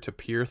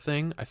peer-to-peer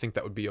thing, I think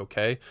that would be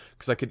okay,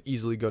 because I could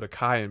easily go to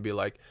Kai and be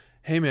like,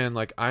 hey man,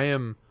 like I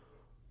am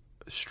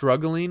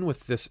struggling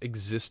with this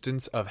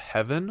existence of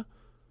heaven,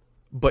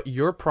 but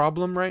your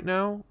problem right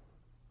now,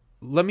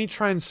 let me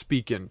try and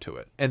speak into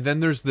it. And then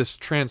there's this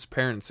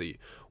transparency.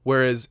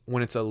 Whereas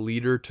when it's a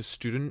leader to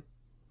student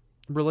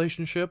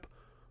relationship,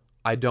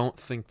 I don't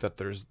think that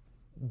there's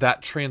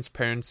that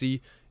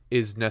transparency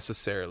is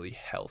necessarily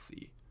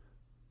healthy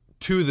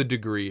to the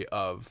degree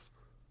of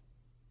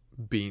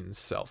being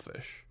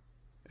selfish,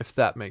 if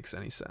that makes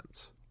any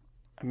sense.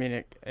 I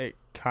mean, it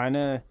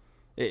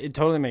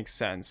totally makes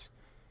sense.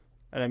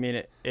 And I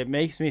mean, it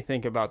makes me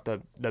think about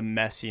the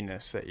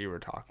messiness that you were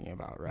talking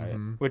about, right?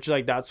 Mm-hmm. Which,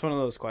 like, that's one of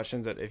those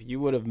questions that if you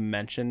would have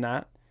mentioned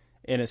that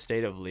in a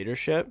state of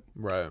leadership,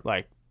 right?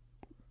 Like,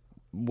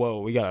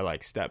 whoa, we got to,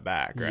 like, step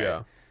back, right?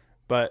 Yeah.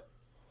 But,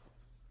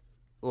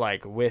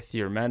 like, with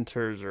your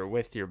mentors or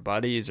with your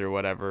buddies or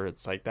whatever,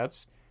 it's like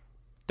that's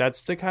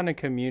the kind of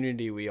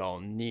community we all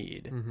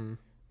need. Mm-hmm.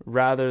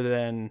 Rather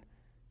than,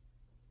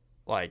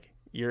 like,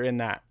 you're in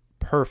that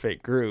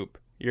perfect group,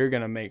 you're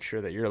going to make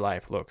sure that your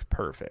life looks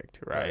perfect,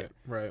 right?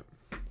 Right.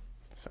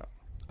 So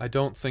I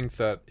don't think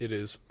that it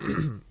is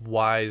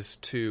wise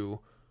to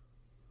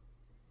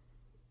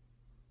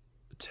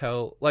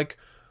tell, like,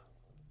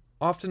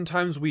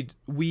 oftentimes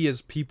we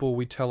as people,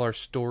 we tell our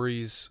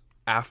stories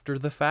after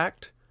the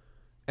fact,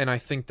 and I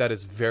think that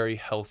is very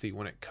healthy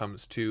when it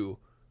comes to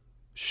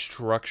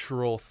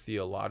structural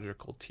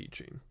theological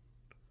teaching.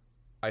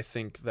 I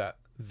think that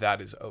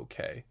is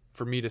okay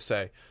for me to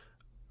say,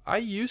 I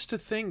used to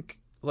think,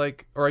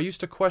 like, or I used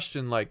to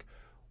question, like,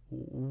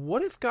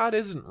 what if God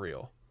isn't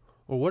real?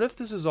 Or what if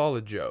this is all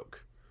a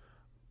joke?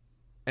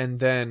 And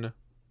then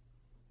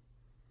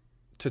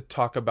to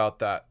talk about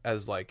that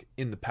as, like,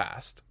 in the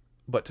past,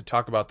 but to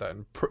talk about that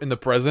in the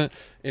present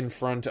in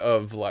front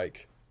of,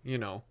 like, you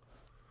know,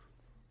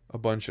 a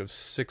bunch of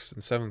 6th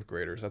and 7th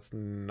graders, that's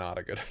not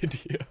a good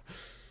idea.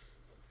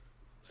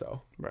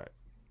 So, right.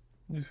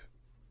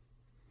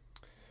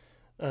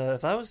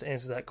 If I was to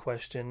answer that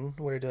question,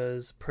 where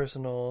does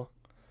personal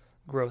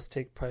growth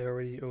take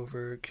priority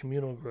over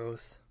communal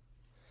growth?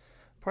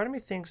 Part of me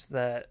thinks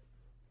that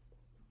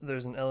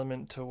there's an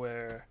element to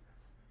where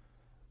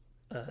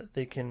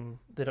they don't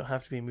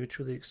have to be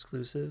mutually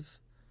exclusive.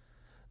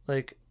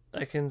 Like,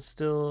 I can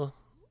still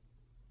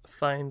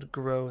find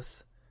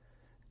growth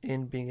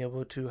in being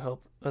able to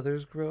help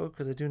others grow,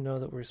 because I do know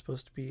that we're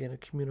supposed to be in a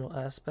communal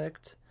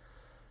aspect.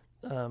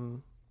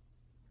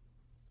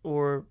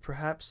 Or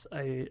perhaps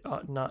I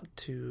ought not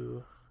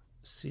to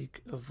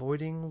seek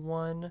avoiding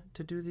one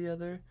to do the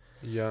other.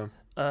 Yeah.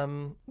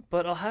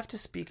 But I'll have to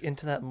speak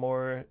into that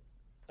more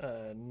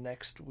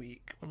next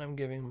week when I'm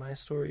giving my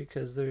story,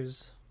 because there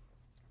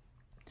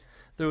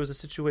was a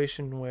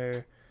situation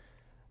where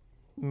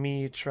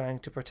me trying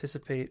to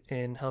participate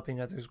in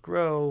helping others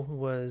grow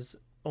was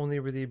only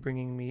really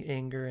bringing me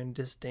anger and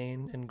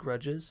disdain and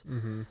grudges.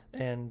 Mm-hmm.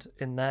 And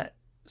in that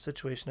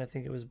situation, I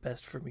think it was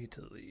best for me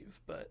to leave,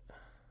 but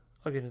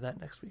I'll get into that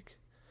next week.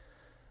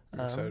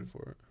 I'm excited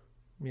for it.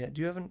 Yeah.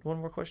 Do you have one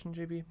more question,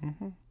 JB?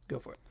 Mm-hmm. Go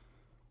for it.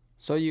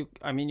 So you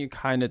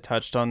kind of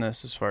touched on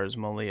this as far as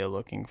Malia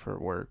looking for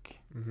work.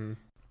 Mm-hmm.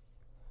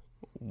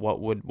 What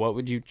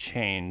would you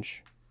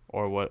change,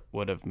 or what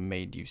would have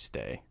made you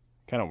stay?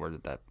 Kind of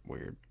worded that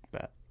weird,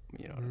 but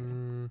you know what I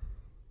mean.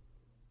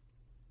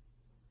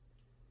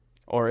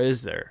 Or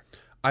is there?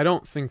 I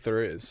don't think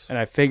there is. And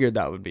I figured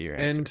that would be your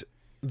answer. And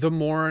the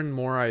more and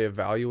more I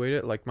evaluate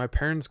it, like my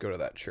parents go to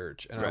that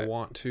church, and I Right.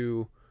 want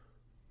to,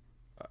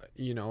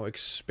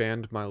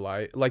 expand my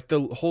life. Like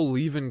the whole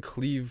leave and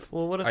cleave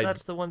Well, what if I-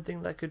 that's the one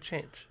thing that could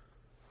change?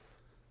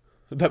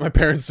 that my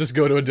parents just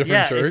go to a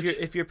different Yeah, church.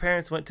 if your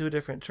parents went to a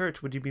different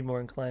church, would you be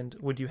more inclined?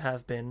 Would you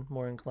have been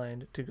more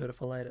inclined to go to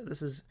Philida?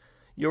 This is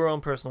your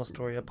own personal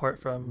story, apart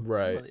from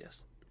Right.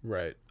 Lilia's.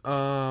 Right.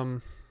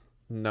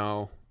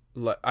 No.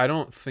 I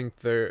don't think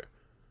they're,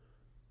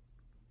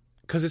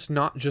 because it's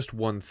not just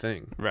one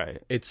thing.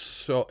 Right.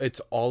 It's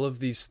all of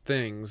these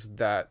things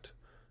that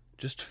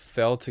just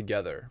fell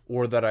together,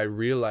 or that I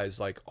realized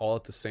like all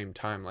at the same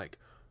time. Like,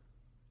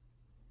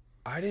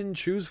 I didn't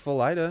choose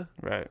Philida.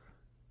 Right.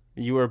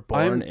 You were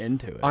born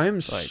into it. I'm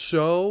Like,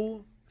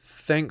 so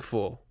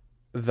thankful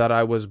that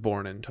I was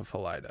born into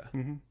Philida.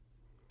 mhm.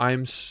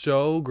 I'm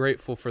so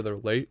grateful for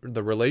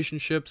the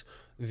relationships,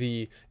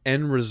 the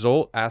end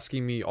result,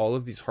 asking me all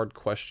of these hard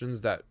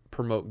questions that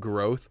promote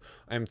growth.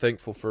 I'm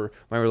thankful for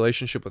my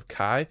relationship with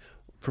Kai,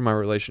 for my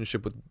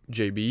relationship with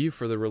JB,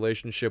 for the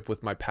relationship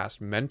with my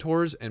past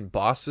mentors and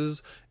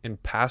bosses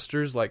and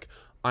pastors. Like,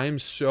 I am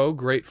so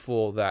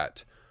grateful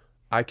that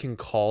I can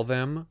call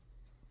them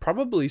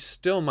probably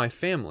still my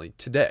family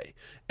today.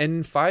 And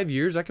in 5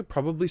 years, I could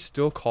probably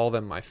still call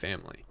them my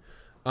family.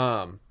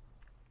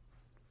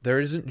 There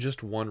isn't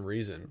just one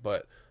reason,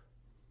 but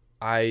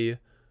I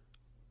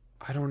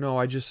don't know.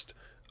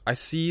 I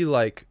see,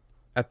 like,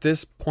 at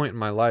this point in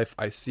my life,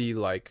 I see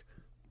like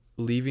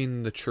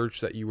leaving the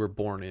church that you were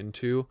born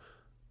into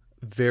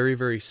very,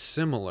 very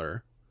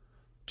similar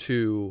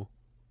to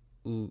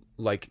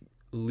like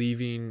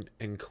leaving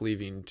and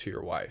cleaving to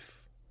your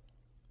wife.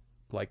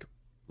 Like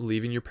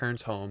leaving your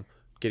parents' home,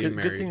 getting Good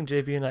married. thing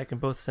JB and I can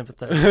both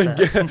sympathize with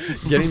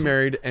that. Getting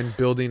married and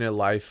building a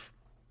life,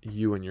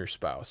 you and your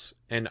spouse.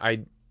 And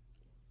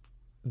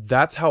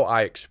that's how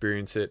I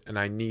experience it, and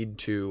I need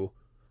to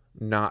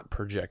not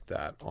project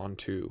that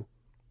onto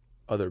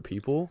other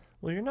people.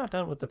 Well, you're not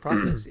done with the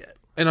process yet.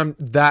 And I'm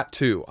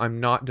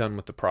not done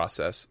with the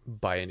process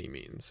by any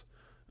means.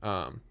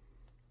 So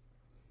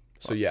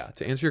yeah,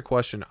 to answer your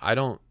question, I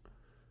don't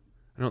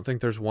think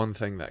there's one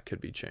thing that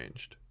could be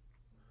changed.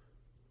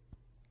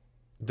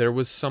 There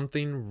was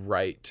something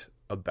right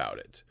about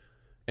it.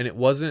 And it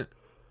wasn't,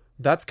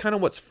 that's kind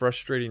of what's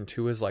frustrating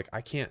too, is like,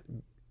 I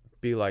can't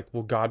be like,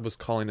 well, God was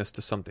calling us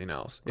to something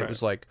else. It Right.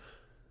 was like,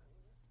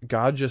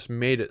 God just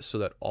made it so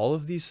that all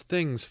of these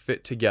things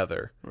fit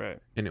together, Right.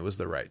 and it was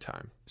the right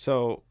time.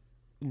 So,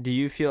 do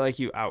you feel like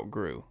you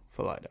outgrew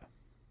Philida?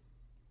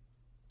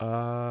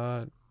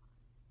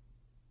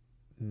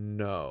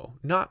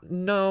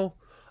 No,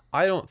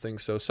 I don't think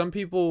so. Some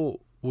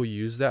people will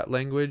use that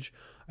language.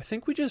 I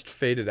think we just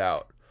faded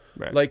out.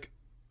 Right. Like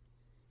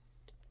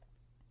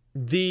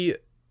the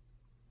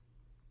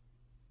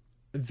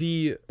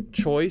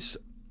choice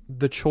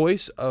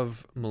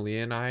of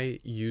Malia and I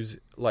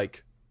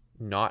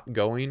not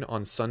going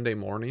on Sunday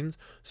mornings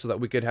so that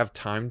we could have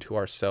time to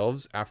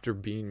ourselves after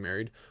being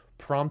married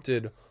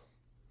prompted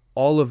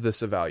all of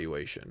this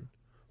evaluation.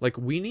 Like,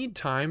 we need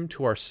time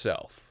to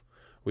ourselves.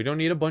 We don't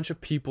need a bunch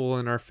of people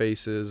in our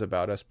faces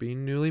about us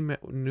being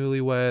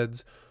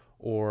newlyweds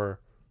or,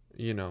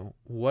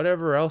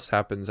 whatever else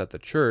happens at the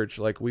church.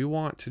 Like, we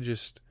want to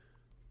just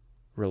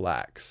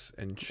relax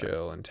and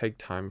chill and take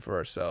time for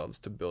ourselves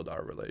to build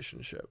our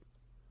relationship.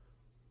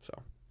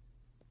 So,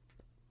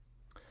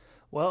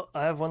 Well,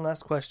 I have one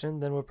last question,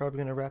 then we're probably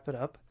going to wrap it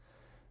up.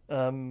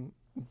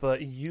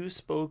 But you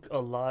spoke a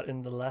lot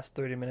in the last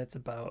 30 minutes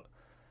about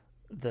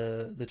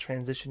the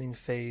transitioning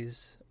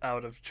phase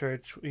out of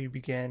church. You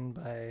began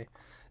by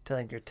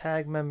telling your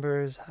tag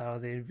members how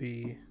they'd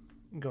be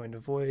going to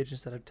Voyage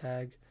instead of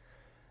tag.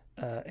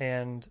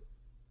 And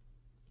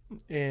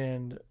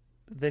then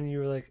you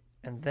were like,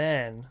 and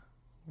then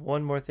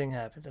one more thing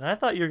happened. And I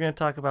thought you were going to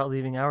talk about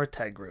leaving our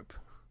tag group.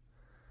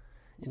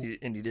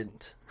 And you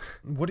didn't.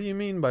 what do you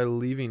mean by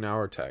leaving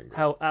our tag group?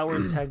 How our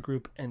tag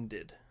group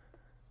ended.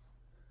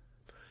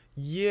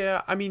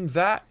 Yeah, I mean,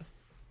 that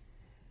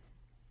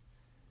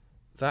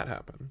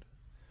happened.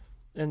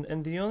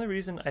 And the only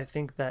reason I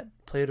think that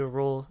played a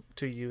role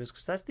to you is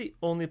because that's the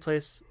only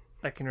place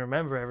I can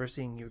remember ever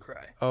seeing you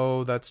cry.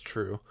 Oh, that's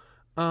true.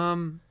 I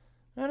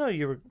know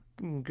you were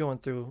going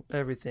through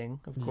everything,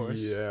 of course,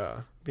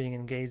 Yeah. being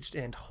engaged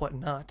and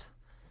whatnot,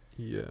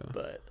 Yeah.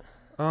 but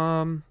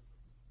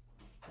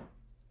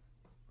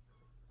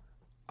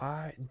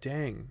I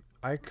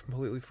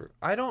completely forgot.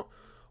 I don't.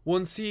 Well,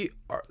 and see,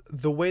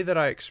 the way that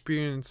I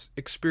experienced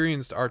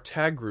our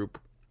tag group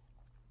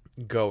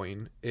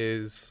going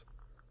is,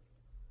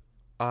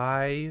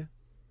 I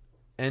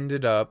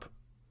ended up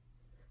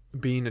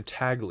being a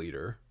tag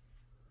leader,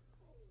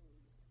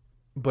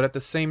 but at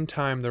the same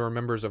time, there were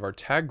members of our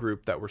tag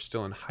group that were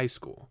still in high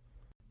school,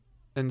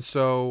 and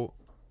so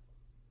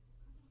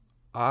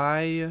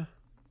I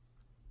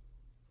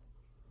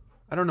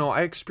don't know.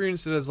 I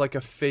experienced it as like a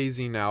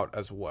phasing out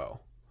as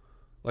well.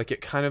 Like,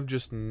 it kind of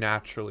just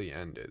naturally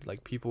ended.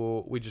 Like,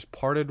 we just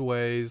parted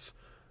ways.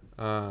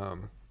 Our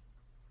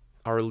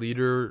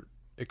leader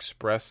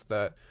expressed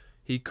that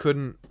he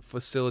couldn't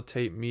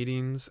facilitate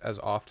meetings as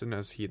often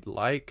as he'd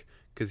like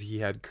because he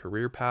had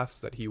career paths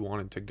that he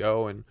wanted to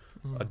go and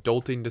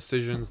adulting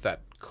decisions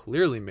that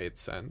clearly made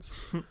sense.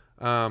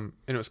 And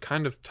it was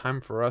kind of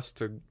time for us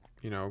to,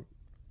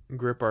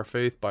 grip our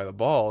faith by the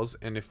balls.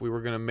 And if we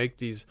were going to make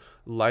these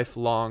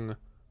lifelong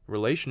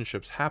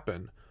relationships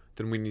happen,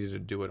 then we needed to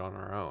do it on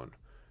our own.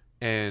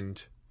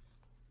 And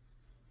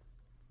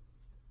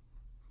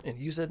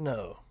you said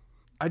no.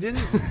 I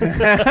didn't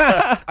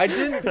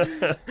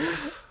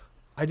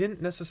I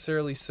didn't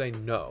necessarily say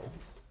no,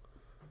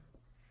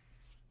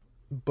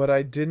 but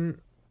I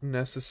didn't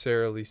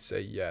necessarily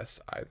say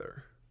yes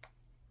either.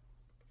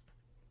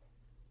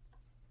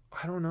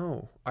 I don't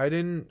know.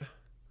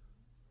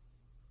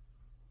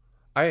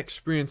 I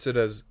experienced it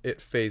as it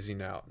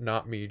phasing out,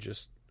 not me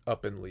just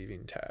up and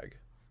leaving tag.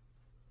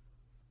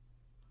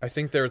 I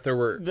think there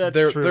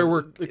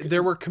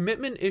were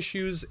commitment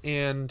issues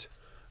and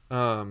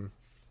I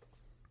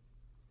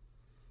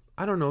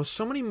don't know,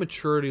 so many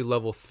maturity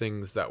level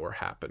things that were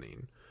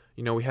happening.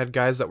 We had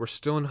guys that were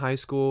still in high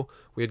school.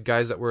 We had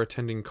guys that were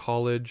attending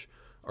college.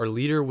 Our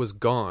leader was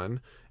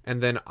gone.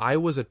 And then I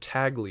was a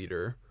tag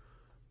leader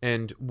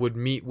and would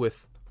meet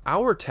with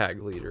our tag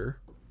leader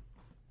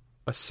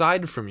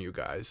aside from you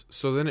guys.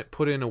 So then it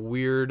put in a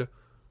weird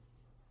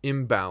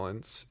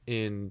imbalance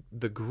in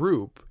the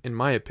group, in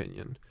my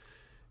opinion.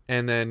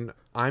 And then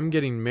I'm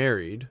getting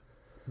married,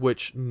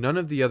 which none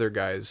of the other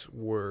guys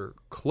were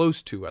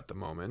close to at the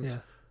moment. Yeah.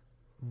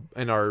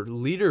 And our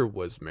leader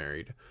was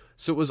married.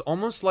 So it was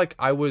almost like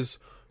I was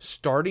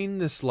starting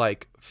this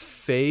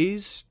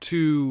phase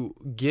to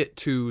get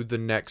to the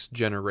next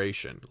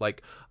generation.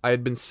 Like I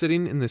had been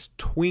sitting in this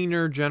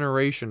tweener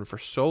generation for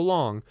so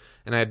long,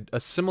 and I had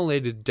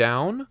assimilated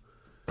down,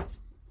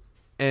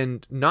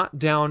 and not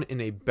down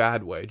in a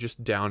bad way,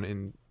 just down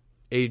in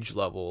age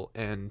level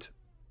and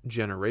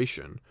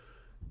generation.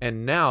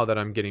 And now that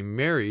I'm getting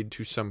married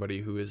to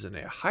somebody who is in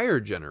a higher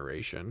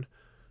generation,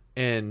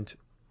 and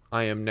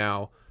I am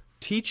now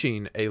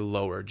teaching a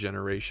lower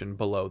generation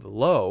below the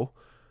low,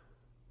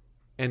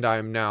 and I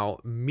am now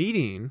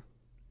meeting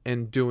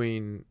and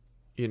doing,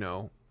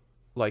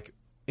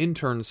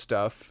 intern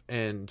stuff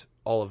and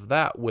all of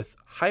that with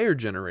higher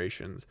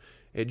generations.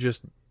 It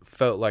just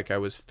felt like I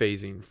was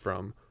phasing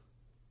from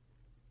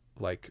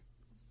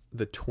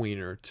the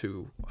tweener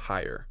to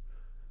higher.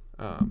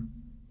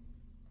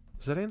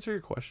 Does that answer your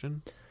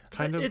question?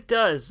 Kind of. It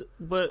does,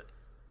 but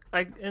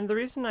and the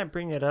reason I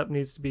bring it up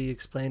needs to be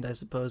explained, I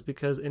suppose,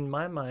 because in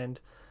my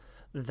mind,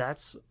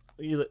 that's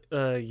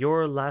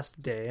your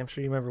last day. I'm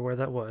sure you remember where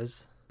that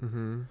was.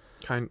 Mm-hmm.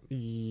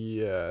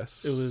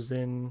 Yes. It was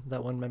in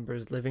that one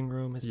member's living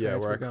room. His Yeah,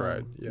 parents where were I cried.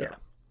 gone. Yeah.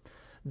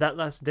 That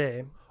last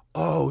day.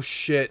 Oh,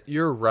 shit.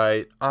 You're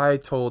right. I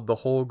told the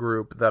whole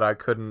group that I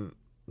couldn't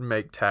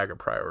make tag a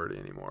priority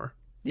anymore.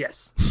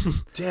 Yes.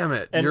 Damn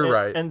it. You're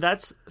right. And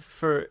that's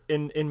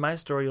in my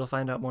story, you'll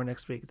find out more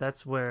next week.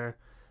 That's where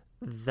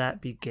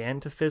that began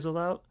to fizzle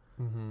out.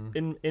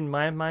 Mm-hmm. In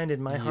my mind,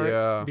 in my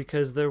heart,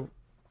 because there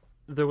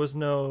was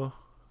no,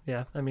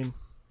 yeah,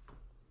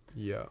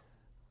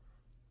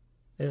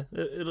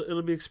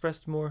 it'll be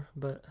expressed more,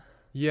 but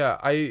yeah,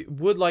 I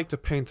would like to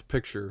paint the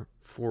picture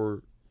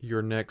for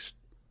your next,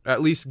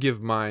 at least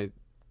give my,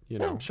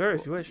 sure,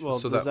 if you wish. Well,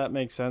 so does that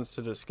make sense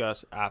to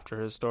discuss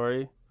after his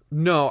story?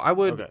 No, I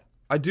would. Okay.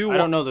 I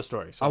don't know the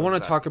story. So I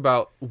want to talk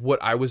about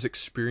what I was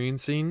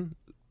experiencing.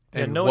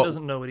 And no one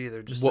doesn't know it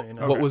either, just so you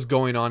know. What was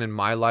going on in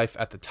my life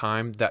at the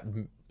time that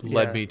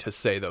led me to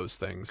say those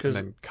things, and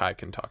then Kai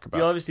can talk about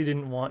it. You obviously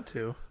didn't want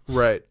to.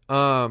 Right.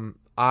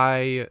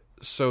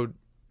 So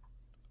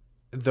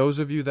those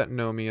of you that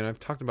know me, and I've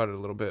talked about it a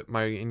little bit,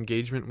 my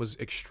engagement was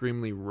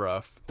extremely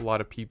rough. A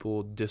lot of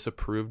people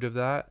disapproved of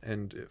that,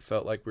 and it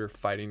felt like we were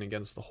fighting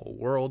against the whole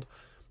world.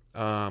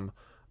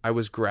 I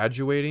was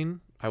graduating.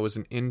 I was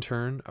an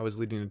intern. I was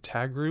leading a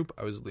tag group.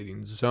 I was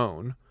leading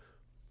zone.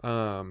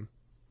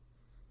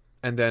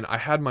 And then I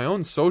had my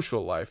own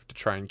social life to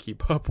try and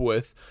keep up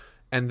with.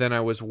 And then I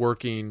was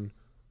working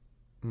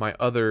my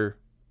other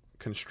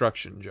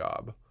construction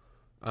job.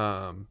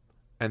 And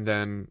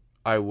then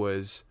I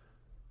was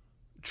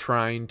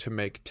trying to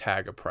make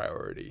tag a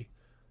priority.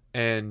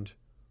 And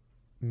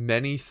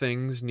many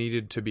things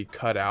needed to be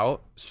cut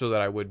out so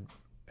that I would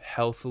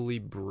healthily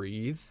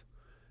breathe.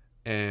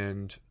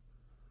 And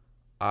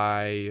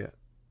my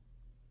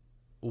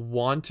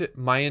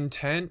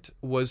intent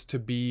was to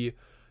be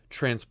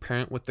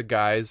transparent with the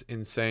guys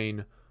in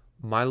saying,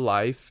 my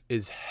life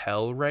is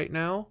hell right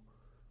now.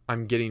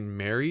 I'm getting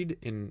married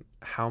in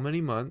how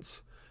many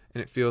months?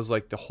 And it feels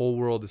like the whole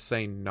world is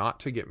saying not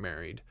to get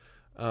married.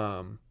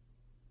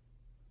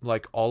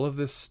 Like all of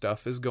this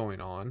stuff is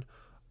going on.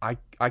 I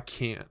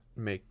can't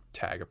make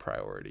tag a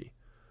priority.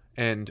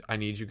 And I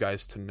need you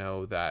guys to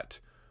know that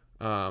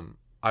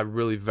I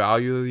really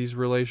value these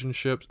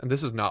relationships. And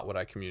this is not what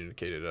I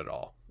communicated at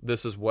all.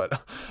 This is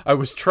what I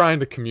was trying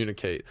to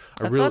communicate.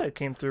 I thought it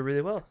came through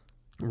really well.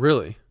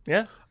 Really?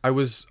 Yeah.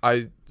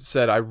 I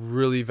said I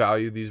really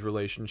value these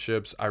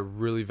relationships. I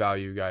really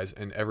value you guys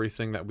and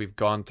everything that we've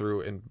gone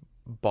through in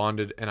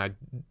bonded, and I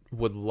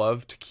would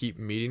love to keep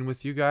meeting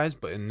with you guys,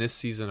 but in this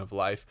season of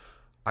life,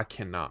 I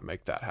cannot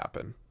make that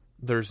happen.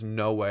 There's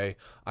no way.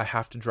 I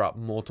have to drop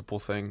multiple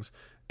things.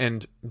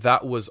 And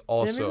that was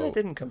also... Yeah, maybe that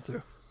didn't come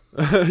through.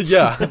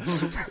 Yeah.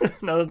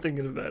 Now that I'm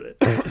thinking about it.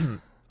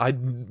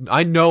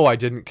 I know I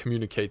didn't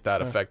communicate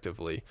that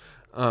effectively.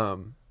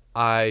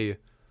 I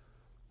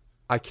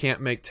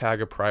can't make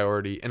tag a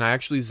priority, and I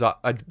actually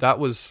that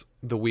was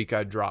the week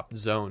I dropped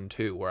Zone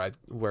too,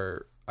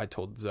 where I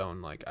told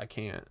Zone, like,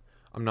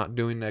 I'm not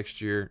doing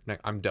next year.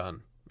 I'm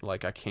done.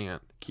 Like, I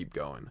can't keep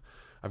going.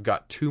 I've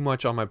got too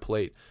much on my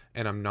plate,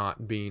 and I'm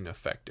not being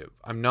effective.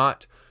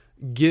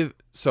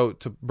 So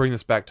to bring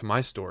this back to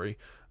my story,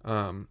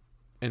 and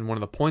one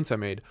of the points I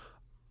made,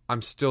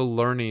 I'm still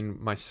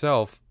learning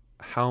myself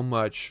how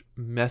much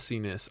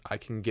messiness I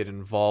can get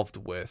involved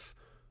with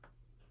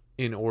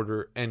in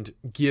order and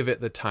give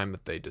it the time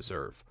that they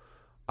deserve.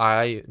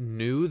 I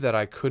knew that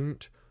I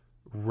couldn't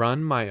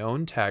run my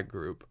own tag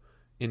group,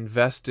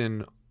 invest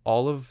in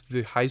all of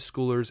the high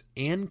schoolers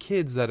and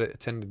kids that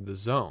attended the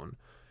zone,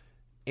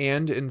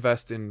 and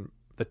invest in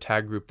the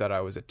tag group that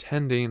I was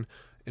attending,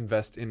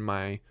 invest in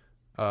my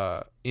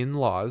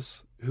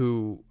in-laws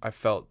who I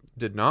felt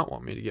did not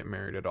want me to get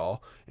married at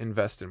all,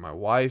 invest in my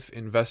wife,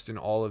 invest in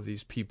all of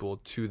these people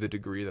to the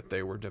degree that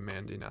they were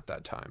demanding at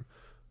that time.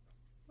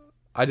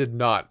 I did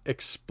not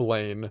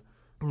explain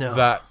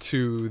that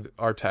to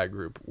our tag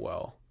group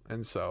well,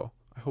 and so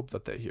I hope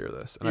that they hear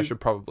this, and I should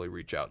probably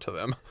reach out to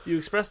them. You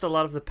expressed a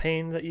lot of the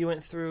pain that you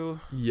went through.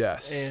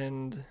 Yes.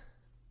 And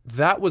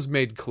that was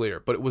made clear,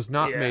 but it was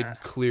not made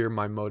clear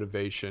my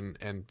motivation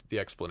and the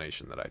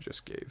explanation that I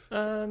just gave.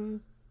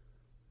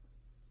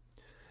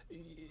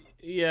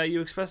 Yeah, you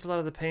expressed a lot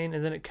of the pain,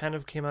 and then it kind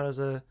of came out as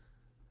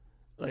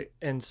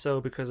and so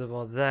because of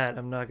all that,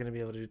 I'm not going to be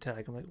able to do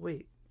tag. I'm like,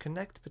 wait,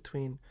 connect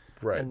between...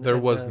 Right, there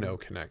was no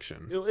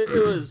connection. It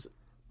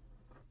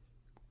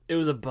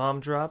was a bomb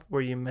drop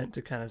where you meant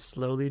to kind of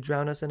slowly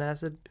drown us in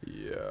acid.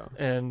 Yeah.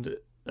 And,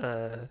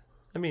 I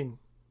mean,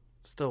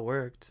 still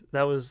worked.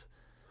 That was...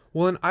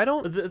 Well, and I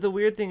don't... The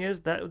weird thing is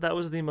that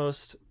was the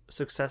most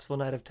successful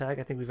night of tag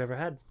I think we've ever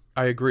had.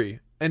 I agree.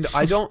 And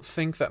I don't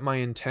think that my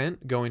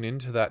intent going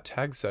into that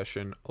tag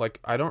session, like,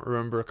 I don't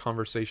remember a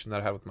conversation that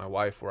I had with my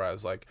wife where I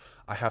was like,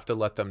 I have to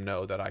let them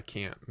know that I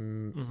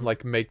can't,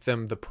 like, make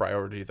them the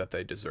priority that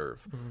they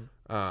deserve.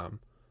 I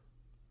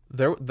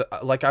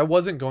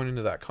wasn't going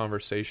into that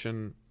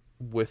conversation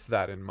with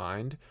that in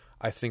mind.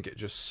 I think it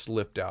just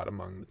slipped out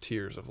among the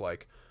tears of,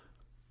 like,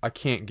 I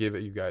can't give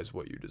you guys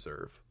what you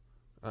deserve.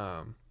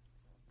 Yeah.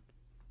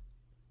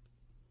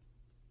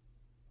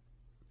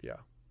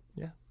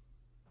 Yeah.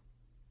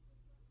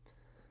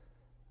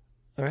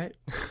 All right.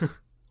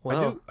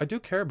 Well, I do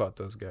care about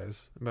those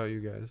guys, about you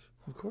guys.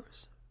 Of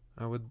course.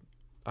 I'm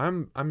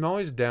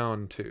always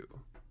down to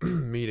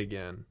meet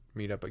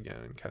up again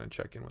and kind of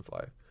check in with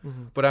life.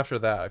 But after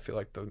that, I feel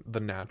like the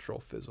natural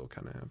fizzle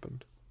kind of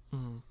happened.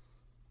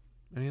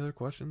 Any other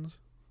questions?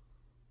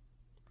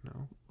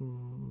 No.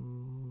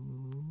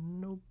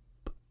 Nope.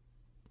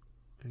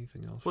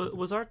 Anything else?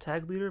 Was our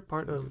tag leader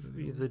part of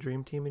the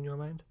dream team in your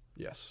mind?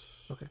 Yes.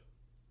 Okay.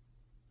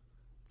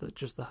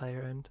 Just the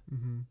higher end.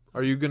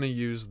 Are you gonna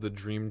use the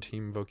dream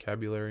team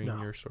vocabulary in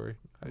your story?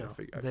 No,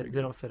 they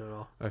don't fit at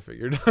all. I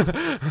figured.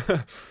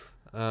 I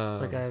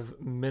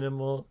have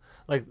minimal.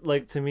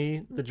 Like to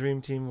me, the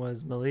dream team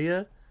was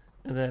Malia,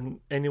 and then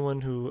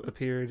anyone who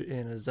appeared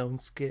in a zone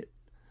skit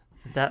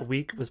that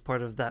week was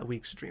part of that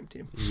week's dream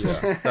team.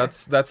 Yeah,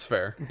 that's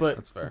fair.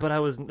 That's fair. But I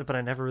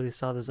never really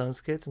saw the zone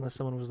skits unless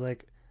someone was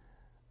like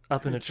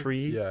up in a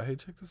tree. Yeah, hey,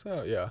 check this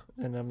out. Yeah.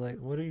 And I'm like,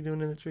 what are you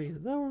doing in the tree? He's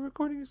like, oh, we're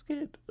recording a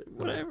skit. Like,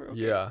 whatever. Okay.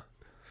 Yeah.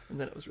 And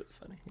then it was really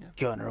funny. Yeah.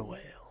 Gunner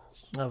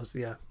whales. That was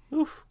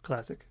Oof,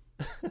 classic.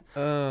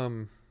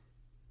 Any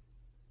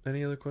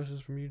other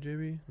questions from you,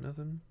 JB?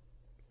 Nothing?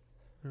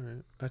 All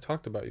right. I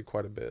talked about you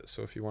quite a bit,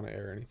 so if you want to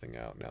air anything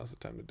out, now's the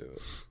time to do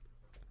it.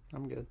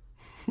 I'm good.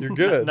 You're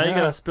good. Now you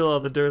gotta spill all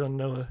the dirt on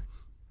Noah.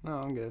 No,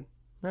 I'm good.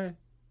 All right.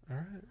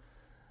 I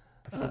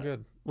feel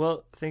good.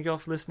 Well, thank you all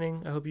for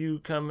listening. I hope you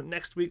come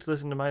next week to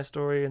listen to my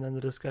story and then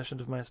the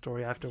discussion of my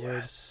story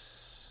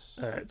afterwards.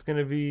 Yes. It's going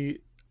to be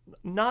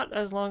not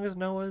as long as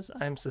Noah's,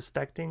 I'm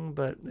suspecting,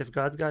 but if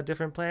God's got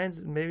different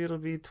plans, maybe it'll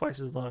be twice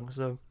as long.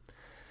 So,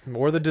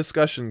 or the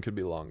discussion could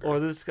be longer. Or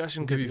the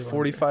discussion could give be you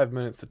 45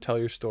 minutes to tell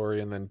your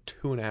story and then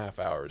 2.5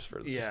 hours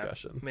for the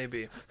discussion.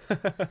 Maybe.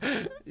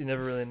 You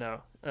never really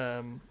know.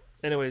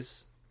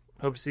 Anyways,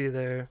 hope to see you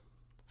there.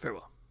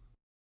 Farewell.